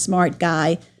 bright, smart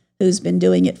guy who's been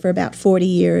doing it for about 40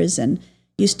 years and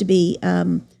used to be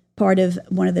part of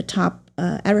one of the top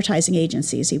advertising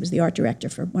agencies. He was the art director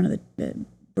for one of the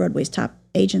Broadway's top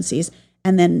agencies,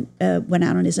 and then went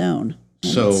out on his own.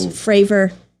 And so it's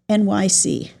Fraver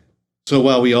NYC. So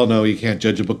while we all know you can't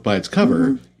judge a book by its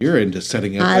cover, you're into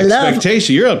setting up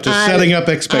expectations. You're up to setting up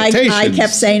expectations. I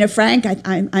kept saying to Frank,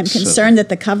 I'm concerned that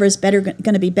the cover is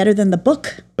going to be better than the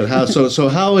book. But how? So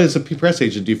how, as a press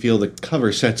agent, do you feel the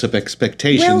cover sets up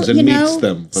expectations and meets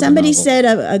them? Somebody said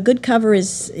a good cover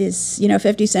is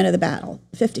 50% of the battle,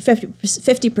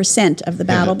 50% of the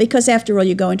battle, because after all,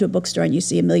 you go into a bookstore and you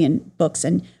see a million books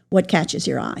and what catches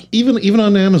your eye. Even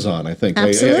on Amazon, I think.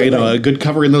 Absolutely. A good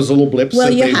cover in those little blips.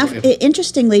 Well,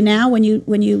 interestingly now, when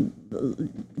you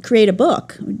create a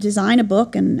book, design a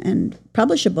book and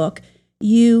publish a book,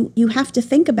 you have to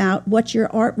think about what your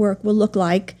artwork will look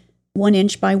like 1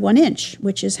 inch by 1 inch,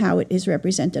 which is how it is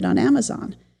represented on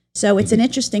Amazon. So it's an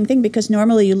interesting thing because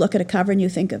normally you look at a cover and you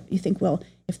think, well,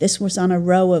 if this was on a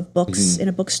row of books in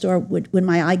a bookstore, would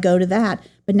my eye go to that?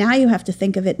 But now you have to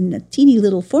think of it in a teeny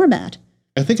little format.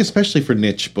 I think especially for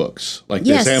niche books like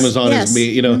this, Amazon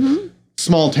is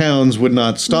small towns would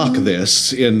not stock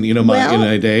this in in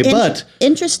a day. But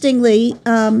interestingly,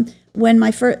 when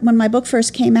my book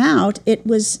first came out, it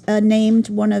was named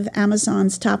one of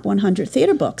Amazon's top 100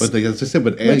 theater books. But as I said,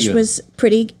 which was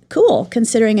pretty cool,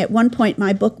 considering at one point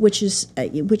my book, which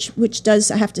does,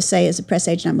 I have to say, as a press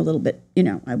agent, I'm a little bit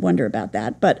I wonder about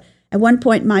that. But at one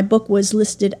point, my book was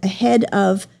listed ahead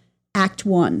of Act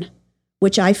One,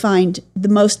 which I find the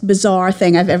most bizarre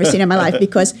thing I've ever seen in my life,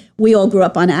 because we all grew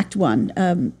up on Act One,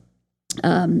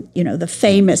 the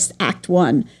famous Act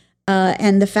One.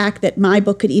 And the fact that my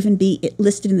book could even be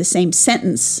listed in the same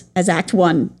sentence as Act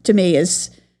One, to me, is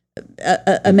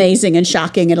amazing and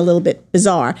shocking and a little bit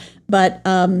bizarre. But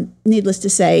needless to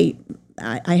say,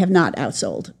 I have not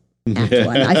outsold Act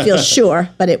One. I feel sure,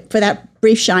 but for that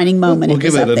brief shining moment, we'll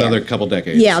give it another there. Couple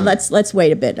decades. Yeah, let's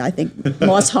wait a bit. I think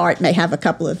Lost Heart may have a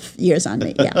couple of years on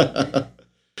me. Yeah.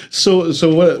 So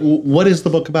what is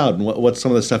the book about, and what's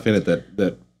some of the stuff in it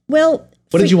that well?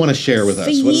 What did you want to share with us?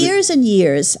 For years and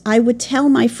years, I would tell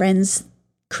my friends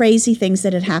crazy things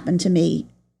that had happened to me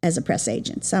as a press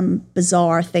agent, some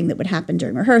bizarre thing that would happen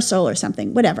during rehearsal or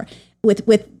something, whatever,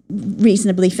 with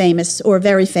reasonably famous or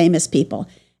very famous people.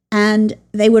 And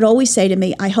they would always say to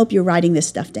me, I hope you're writing this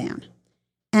stuff down.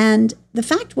 And the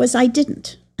fact was I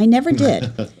didn't. I never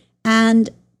did.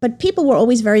 But people were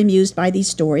always very amused by these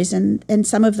stories, and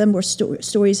some of them were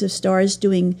stories of stars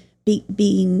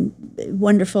being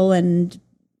wonderful and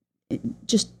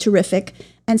just terrific,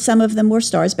 and some of them were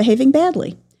stars behaving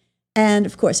badly. And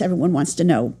of course, everyone wants to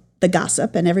know the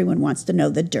gossip, and everyone wants to know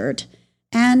the dirt.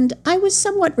 And I was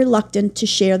somewhat reluctant to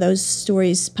share those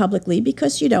stories publicly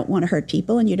because you don't want to hurt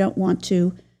people and you don't want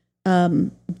to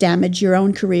damage your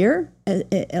own career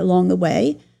along the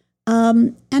way.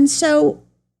 And so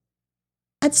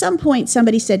at some point,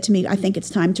 somebody said to me, I think it's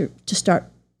time to start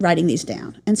writing these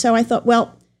down. And so I thought,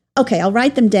 well, okay, I'll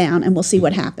write them down and we'll see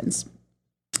what happens.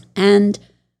 And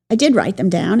I did write them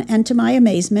down, and to my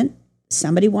amazement,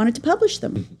 somebody wanted to publish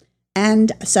them.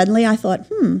 And suddenly I thought,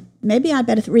 maybe I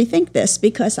better rethink this,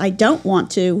 because I don't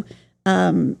want to,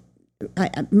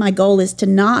 my goal is to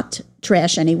not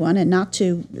trash anyone and not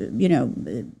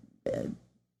to,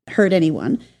 hurt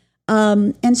anyone.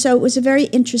 And so it was a very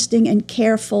interesting and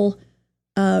careful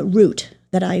route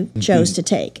that I chose to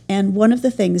take. And one of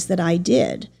the things that I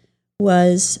did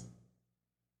was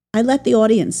I let the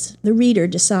audience, the reader,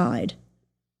 decide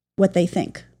what they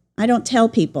think. I don't tell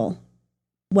people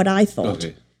what I thought.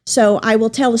 Okay. So I will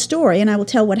tell a story and I will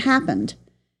tell what happened,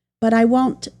 but I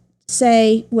won't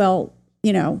say, well,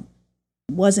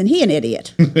 wasn't he an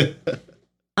idiot?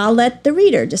 I'll let the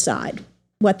reader decide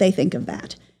what they think of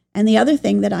that. And the other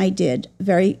thing that I did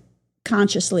very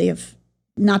consciously of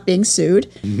not being sued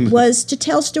was to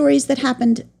tell stories that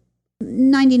happened.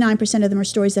 99% of them are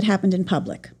stories that happened in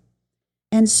public.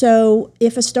 And so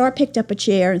if a star picked up a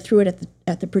chair and threw it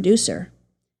at the producer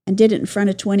and did it in front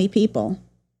of 20 people,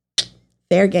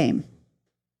 fair game.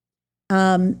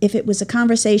 If it was a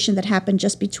conversation that happened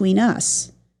just between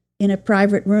us in a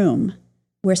private room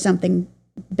where something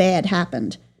bad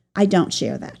happened, I don't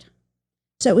share that.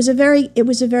 So it was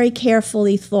a very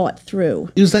carefully thought through.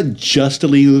 Is that just a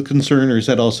legal concern, or is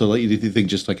that also, like, do you think,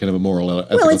 just like kind of a moral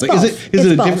ethical well, it's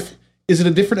thing? Both. Is it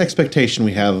a different expectation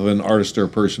we have of an artist or a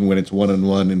person when it's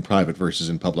one-on-one in private versus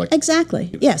in public?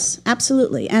 Exactly. Yes,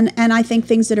 absolutely. And I think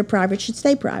things that are private should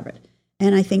stay private.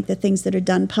 And I think that things that are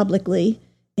done publicly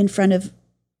in front of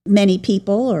many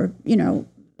people, or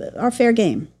are fair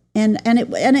game. And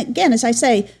again, as I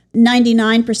say,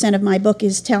 99% of my book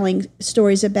is telling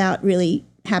stories about really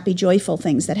happy, joyful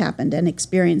things that happened and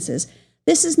experiences.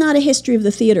 This is not a history of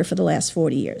the theater for the last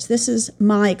 40 years. This is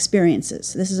my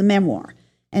experiences. This is a memoir.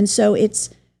 And so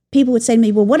people would say to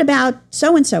me, well, what about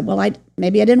so-and-so? Well,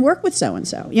 maybe I didn't work with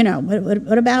so-and-so.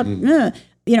 What about,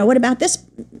 what about this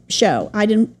show?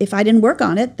 If I didn't work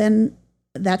on it, then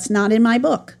that's not in my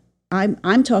book.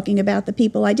 I'm talking about the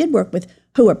people I did work with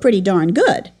who are pretty darn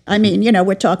good. I mean,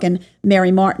 we're talking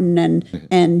Mary Martin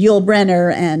and Yul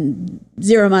Brynner and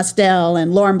Zero Mostel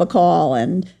and Lauren Bacall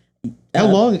and... How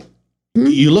long...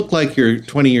 You look like you're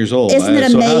 20 years old. Isn't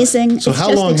it amazing? So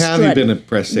how long have you been a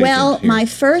press agent? Well, here? my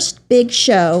first big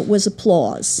show was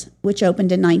Applause, which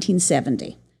opened in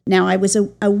 1970. Now, I was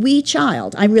a wee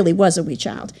child. I really was a wee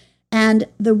child. And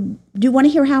do you want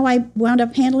to hear how I wound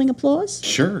up handling Applause?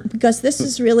 Sure. Because this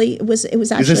is really, it was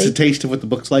actually... Is this a taste of what the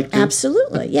book's like, too?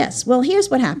 Absolutely, yes. Well, here's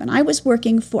what happened. I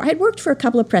had worked for a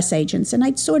couple of press agents, and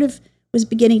I sort of was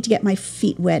beginning to get my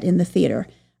feet wet in the theater.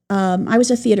 I was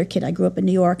a theater kid. I grew up in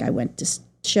New York. I went to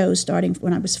shows starting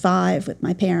when I was 5 with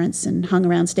my parents and hung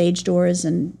around stage doors.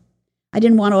 And I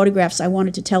didn't want autographs. I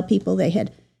wanted to tell people they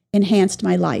had enhanced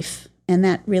my life. And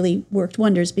that really worked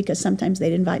wonders because sometimes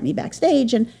they'd invite me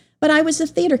backstage. But I was a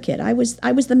theater kid. I was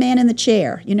the man in the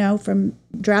chair, from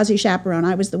Drowsy Chaperone.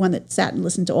 I was the one that sat and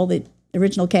listened to all the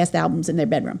original cast albums in their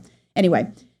bedroom.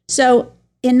 Anyway, so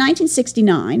in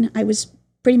 1969, I was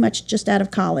pretty much just out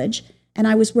of college. And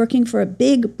I was working for a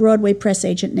big Broadway press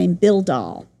agent named Bill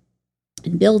Dahl.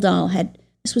 And Bill Dahl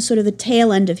this was sort of the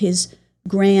tail end of his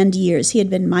grand years. He had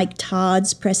been Mike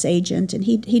Todd's press agent, and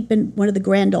he'd been one of the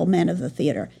grand old men of the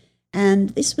theater. And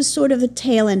this was sort of the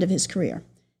tail end of his career.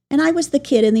 And I was the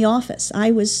kid in the office.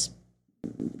 I was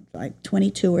like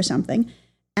 22 or something.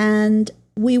 And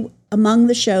among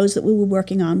the shows that we were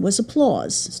working on was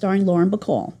Applause, starring Lauren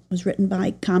Bacall. It was written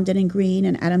by Comden and Green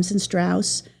and Adams and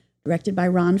Strauss, directed by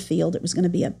Ron Field. It was going to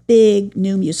be a big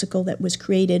new musical that was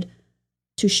created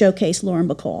to showcase Lauren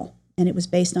Bacall. And it was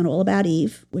based on All About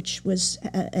Eve, which was,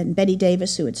 and Betty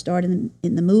Davis, who had starred in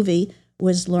the movie,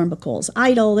 was Lauren Bacall's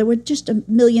idol. There were just a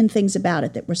million things about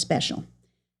it that were special.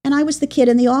 And I was the kid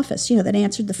in the office, that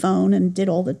answered the phone and did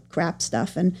all the crap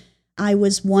stuff. And I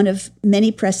was one of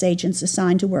many press agents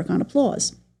assigned to work on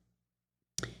Applause.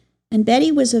 And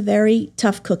Betty was a very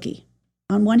tough cookie.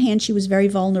 On one hand, she was very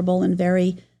vulnerable and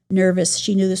very nervous.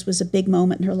 She knew this was a big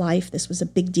moment in her life. This was a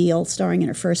big deal, starring in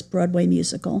her first Broadway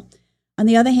musical. On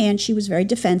the other hand, she was very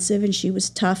defensive, and she was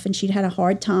tough, and she'd had a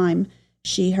hard time.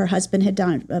 Her husband had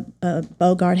died,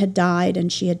 Bogart had died,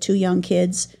 and she had 2 young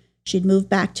kids. She'd moved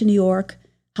back to New York.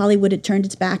 Hollywood had turned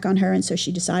its back on her, and so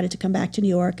she decided to come back to New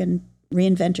York and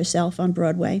reinvent herself on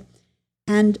Broadway.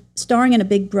 And starring in a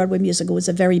big Broadway musical was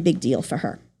a very big deal for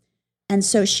her. And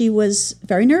so she was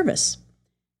very nervous.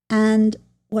 And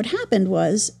what happened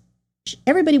was,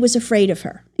 everybody was afraid of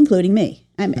her, including me.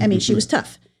 I mean, she was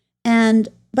tough.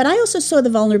 But I also saw the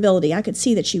vulnerability. I could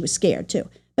see that she was scared too.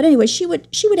 But anyway, she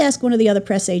would ask one of the other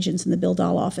press agents in the Bill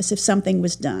Dahl office if something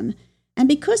was done. And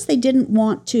because they didn't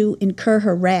want to incur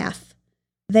her wrath,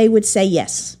 they would say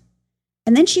yes.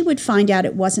 And then she would find out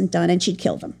it wasn't done, and she'd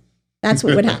kill them. That's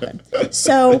what would happen.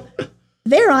 So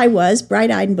there I was,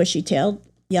 bright-eyed and bushy-tailed,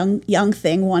 young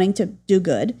thing wanting to do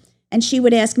good. And she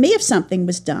would ask me if something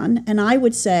was done, and I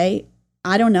would say,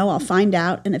 I don't know, I'll find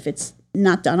out, and if it's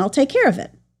not done, I'll take care of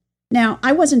it. Now,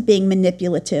 I wasn't being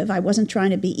manipulative. I wasn't trying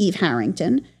to be Eve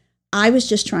Harrington. I was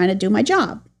just trying to do my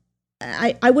job.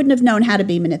 I wouldn't have known how to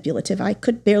be manipulative. I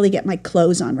could barely get my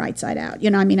clothes on right side out.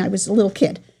 I was a little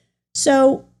kid.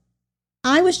 So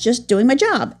I was just doing my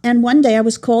job. And one day I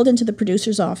was called into the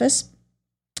producer's office,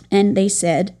 and they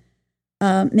said,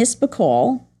 Miss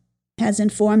Bacall has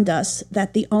informed us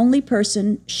that the only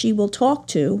person she will talk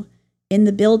to in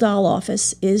the Bill Dahl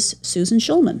office is Susan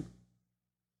Schulman.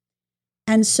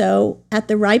 And so at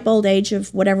the ripe old age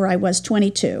of whatever I was,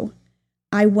 22,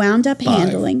 I wound up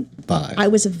handling, I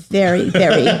was a very,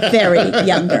 very, very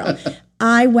young girl.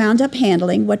 I wound up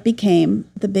handling what became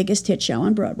the biggest hit show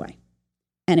on Broadway.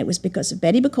 And it was because of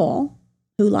Betty Bacall,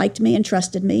 who liked me and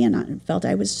trusted me, and I felt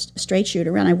I was a straight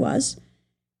shooter, and I was.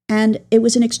 And it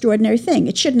was an extraordinary thing.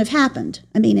 It shouldn't have happened.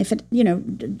 I mean, if it,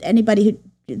 anybody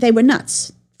they were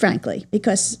nuts, frankly,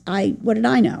 because what did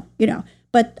I know,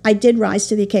 But I did rise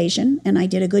to the occasion, and I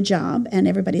did a good job, and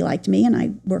everybody liked me, and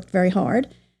I worked very hard.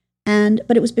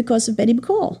 But it was because of Betty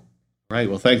Bacall. Right.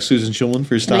 Well, thanks, Susan Schulman,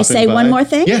 for stopping by. Can I say one more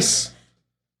thing? Yes.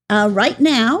 Right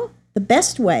now, the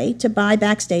best way to buy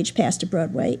Backstage Pass to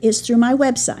Broadway is through my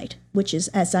website, which is,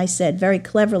 as I said, very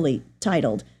cleverly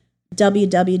titled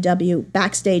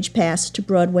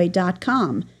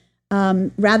www.backstagepasstobroadway.com.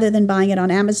 Rather than buying it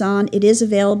on Amazon, it is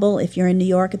available if you're in New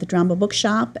York at the Drama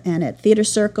Bookshop and at Theater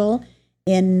Circle.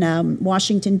 In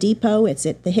Washington Depot, it's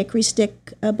at the Hickory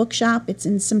Stick Bookshop. It's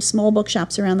in some small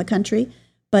bookshops around the country,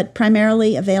 but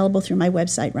primarily available through my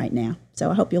website right now.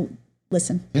 So I hope you'll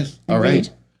listen. Yes. All right. Read.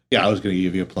 Yeah, I was going to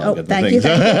give you a plug. Oh, thank you.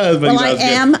 Well, I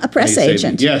am a press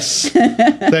agent. Yes.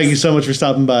 Thank you so much for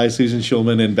stopping by, Susan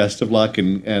Schulman, and best of luck.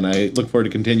 And I look forward to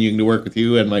continuing to work with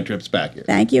you and my trips back here.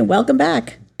 Thank you. Welcome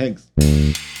back. Thanks.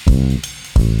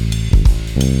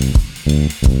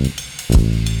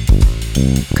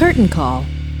 Curtain Call.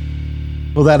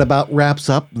 Well, that about wraps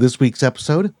up this week's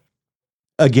episode.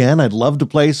 Again, I'd love to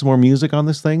play some more music on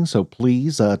this thing, so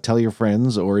please tell your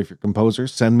friends, or if you're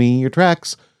composers, send me your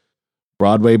tracks.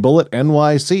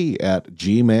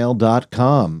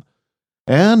 BroadwayBulletNYC@gmail.com.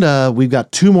 And we've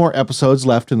got 2 more episodes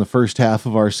left in the first half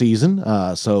of our season,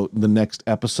 so the next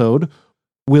episode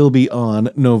will be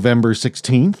on November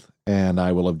 16th, and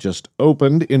I will have just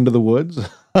opened Into the Woods.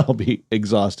 I'll be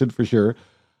exhausted for sure.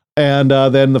 And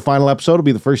then the final episode will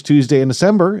be the first Tuesday in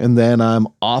December, and then I'm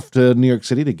off to New York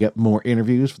City to get more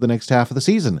interviews for the next half of the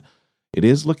season. It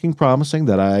is looking promising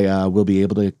that I will be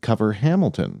able to cover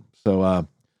Hamilton. So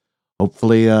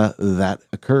hopefully that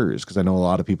occurs, because I know a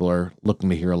lot of people are looking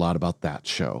to hear a lot about that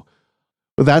show.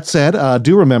 With that said,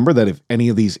 do remember that if any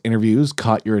of these interviews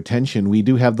caught your attention, we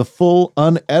do have the full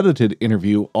unedited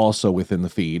interview also within the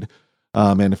feed.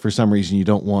 And if for some reason you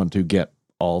don't want to get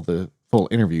all the full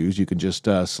interviews, you can just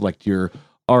select your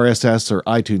RSS or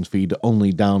iTunes feed to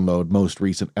only download most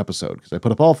recent episode, because I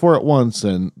put up all 4 at once,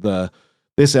 and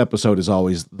this episode is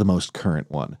always the most current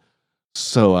one.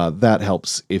 So that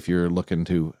helps if you're looking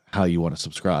to how you want to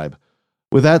subscribe.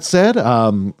 With that said,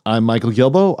 I'm Michael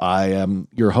Gilbo. I am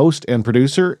your host and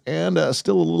producer, and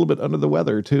still a little bit under the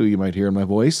weather too, you might hear in my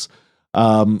voice.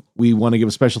 We want to give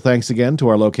a special thanks again to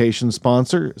our location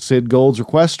sponsor, Sid Gold's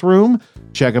Request Room.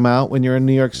 Check them out when you're in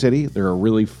New York City. They're a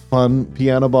really fun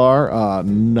piano bar,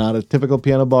 not a typical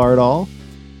piano bar at all.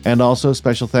 And also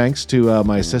special thanks to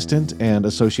my assistant and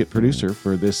associate producer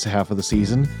for this half of the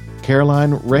season,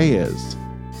 Caroline Reyes.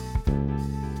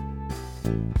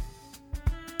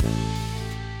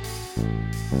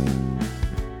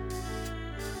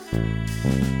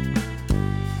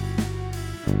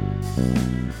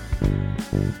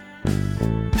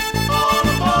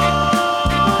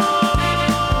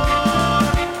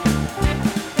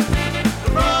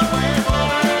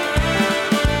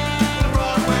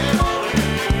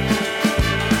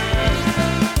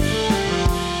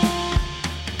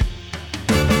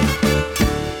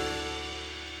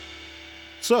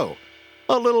 So,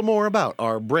 a little more about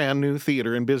our brand new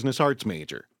theater and business arts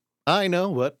major. I know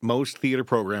what most theater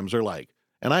programs are like,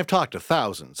 and I've talked to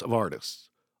thousands of artists.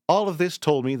 All of this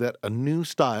told me that a new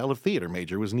style of theater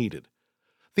major was needed.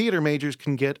 Theater majors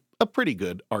can get a pretty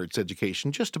good arts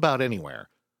education just about anywhere,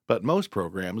 but most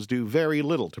programs do very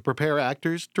little to prepare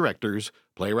actors, directors,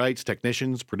 playwrights,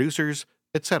 technicians, producers,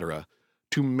 etc.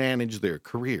 to manage their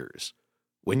careers.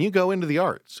 When you go into the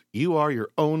arts, you are your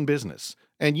own business,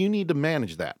 and you need to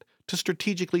manage that to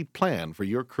strategically plan for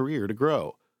your career to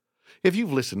grow. If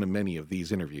you've listened to many of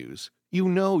these interviews, you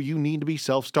know you need to be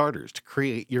self-starters to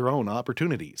create your own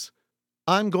opportunities.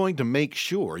 I'm going to make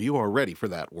sure you are ready for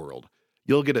that world.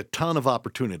 You'll get a ton of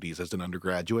opportunities as an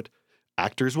undergraduate.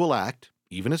 Actors will act,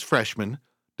 even as freshmen.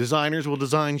 Designers will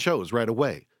design shows right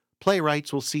away.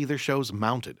 Playwrights will see their shows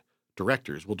mounted.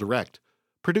 Directors will direct.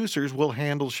 Producers will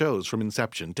handle shows from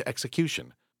inception to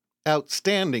execution.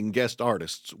 Outstanding guest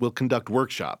artists will conduct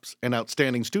workshops, and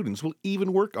outstanding students will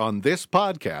even work on this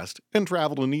podcast and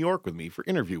travel to New York with me for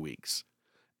interview weeks.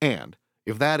 And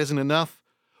if that isn't enough,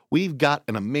 we've got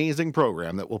an amazing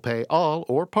program that will pay all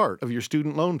or part of your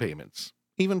student loan payments,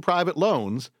 even private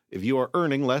loans, if you are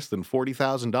earning less than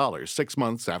 $40,000 6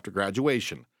 months after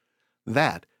graduation.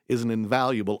 That is an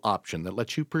invaluable option that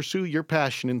lets you pursue your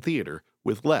passion in theater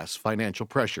with less financial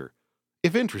pressure.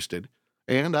 If interested,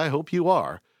 and I hope you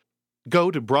are,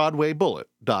 go to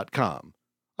BroadwayBullet.com.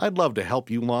 I'd love to help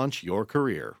you launch your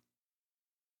career.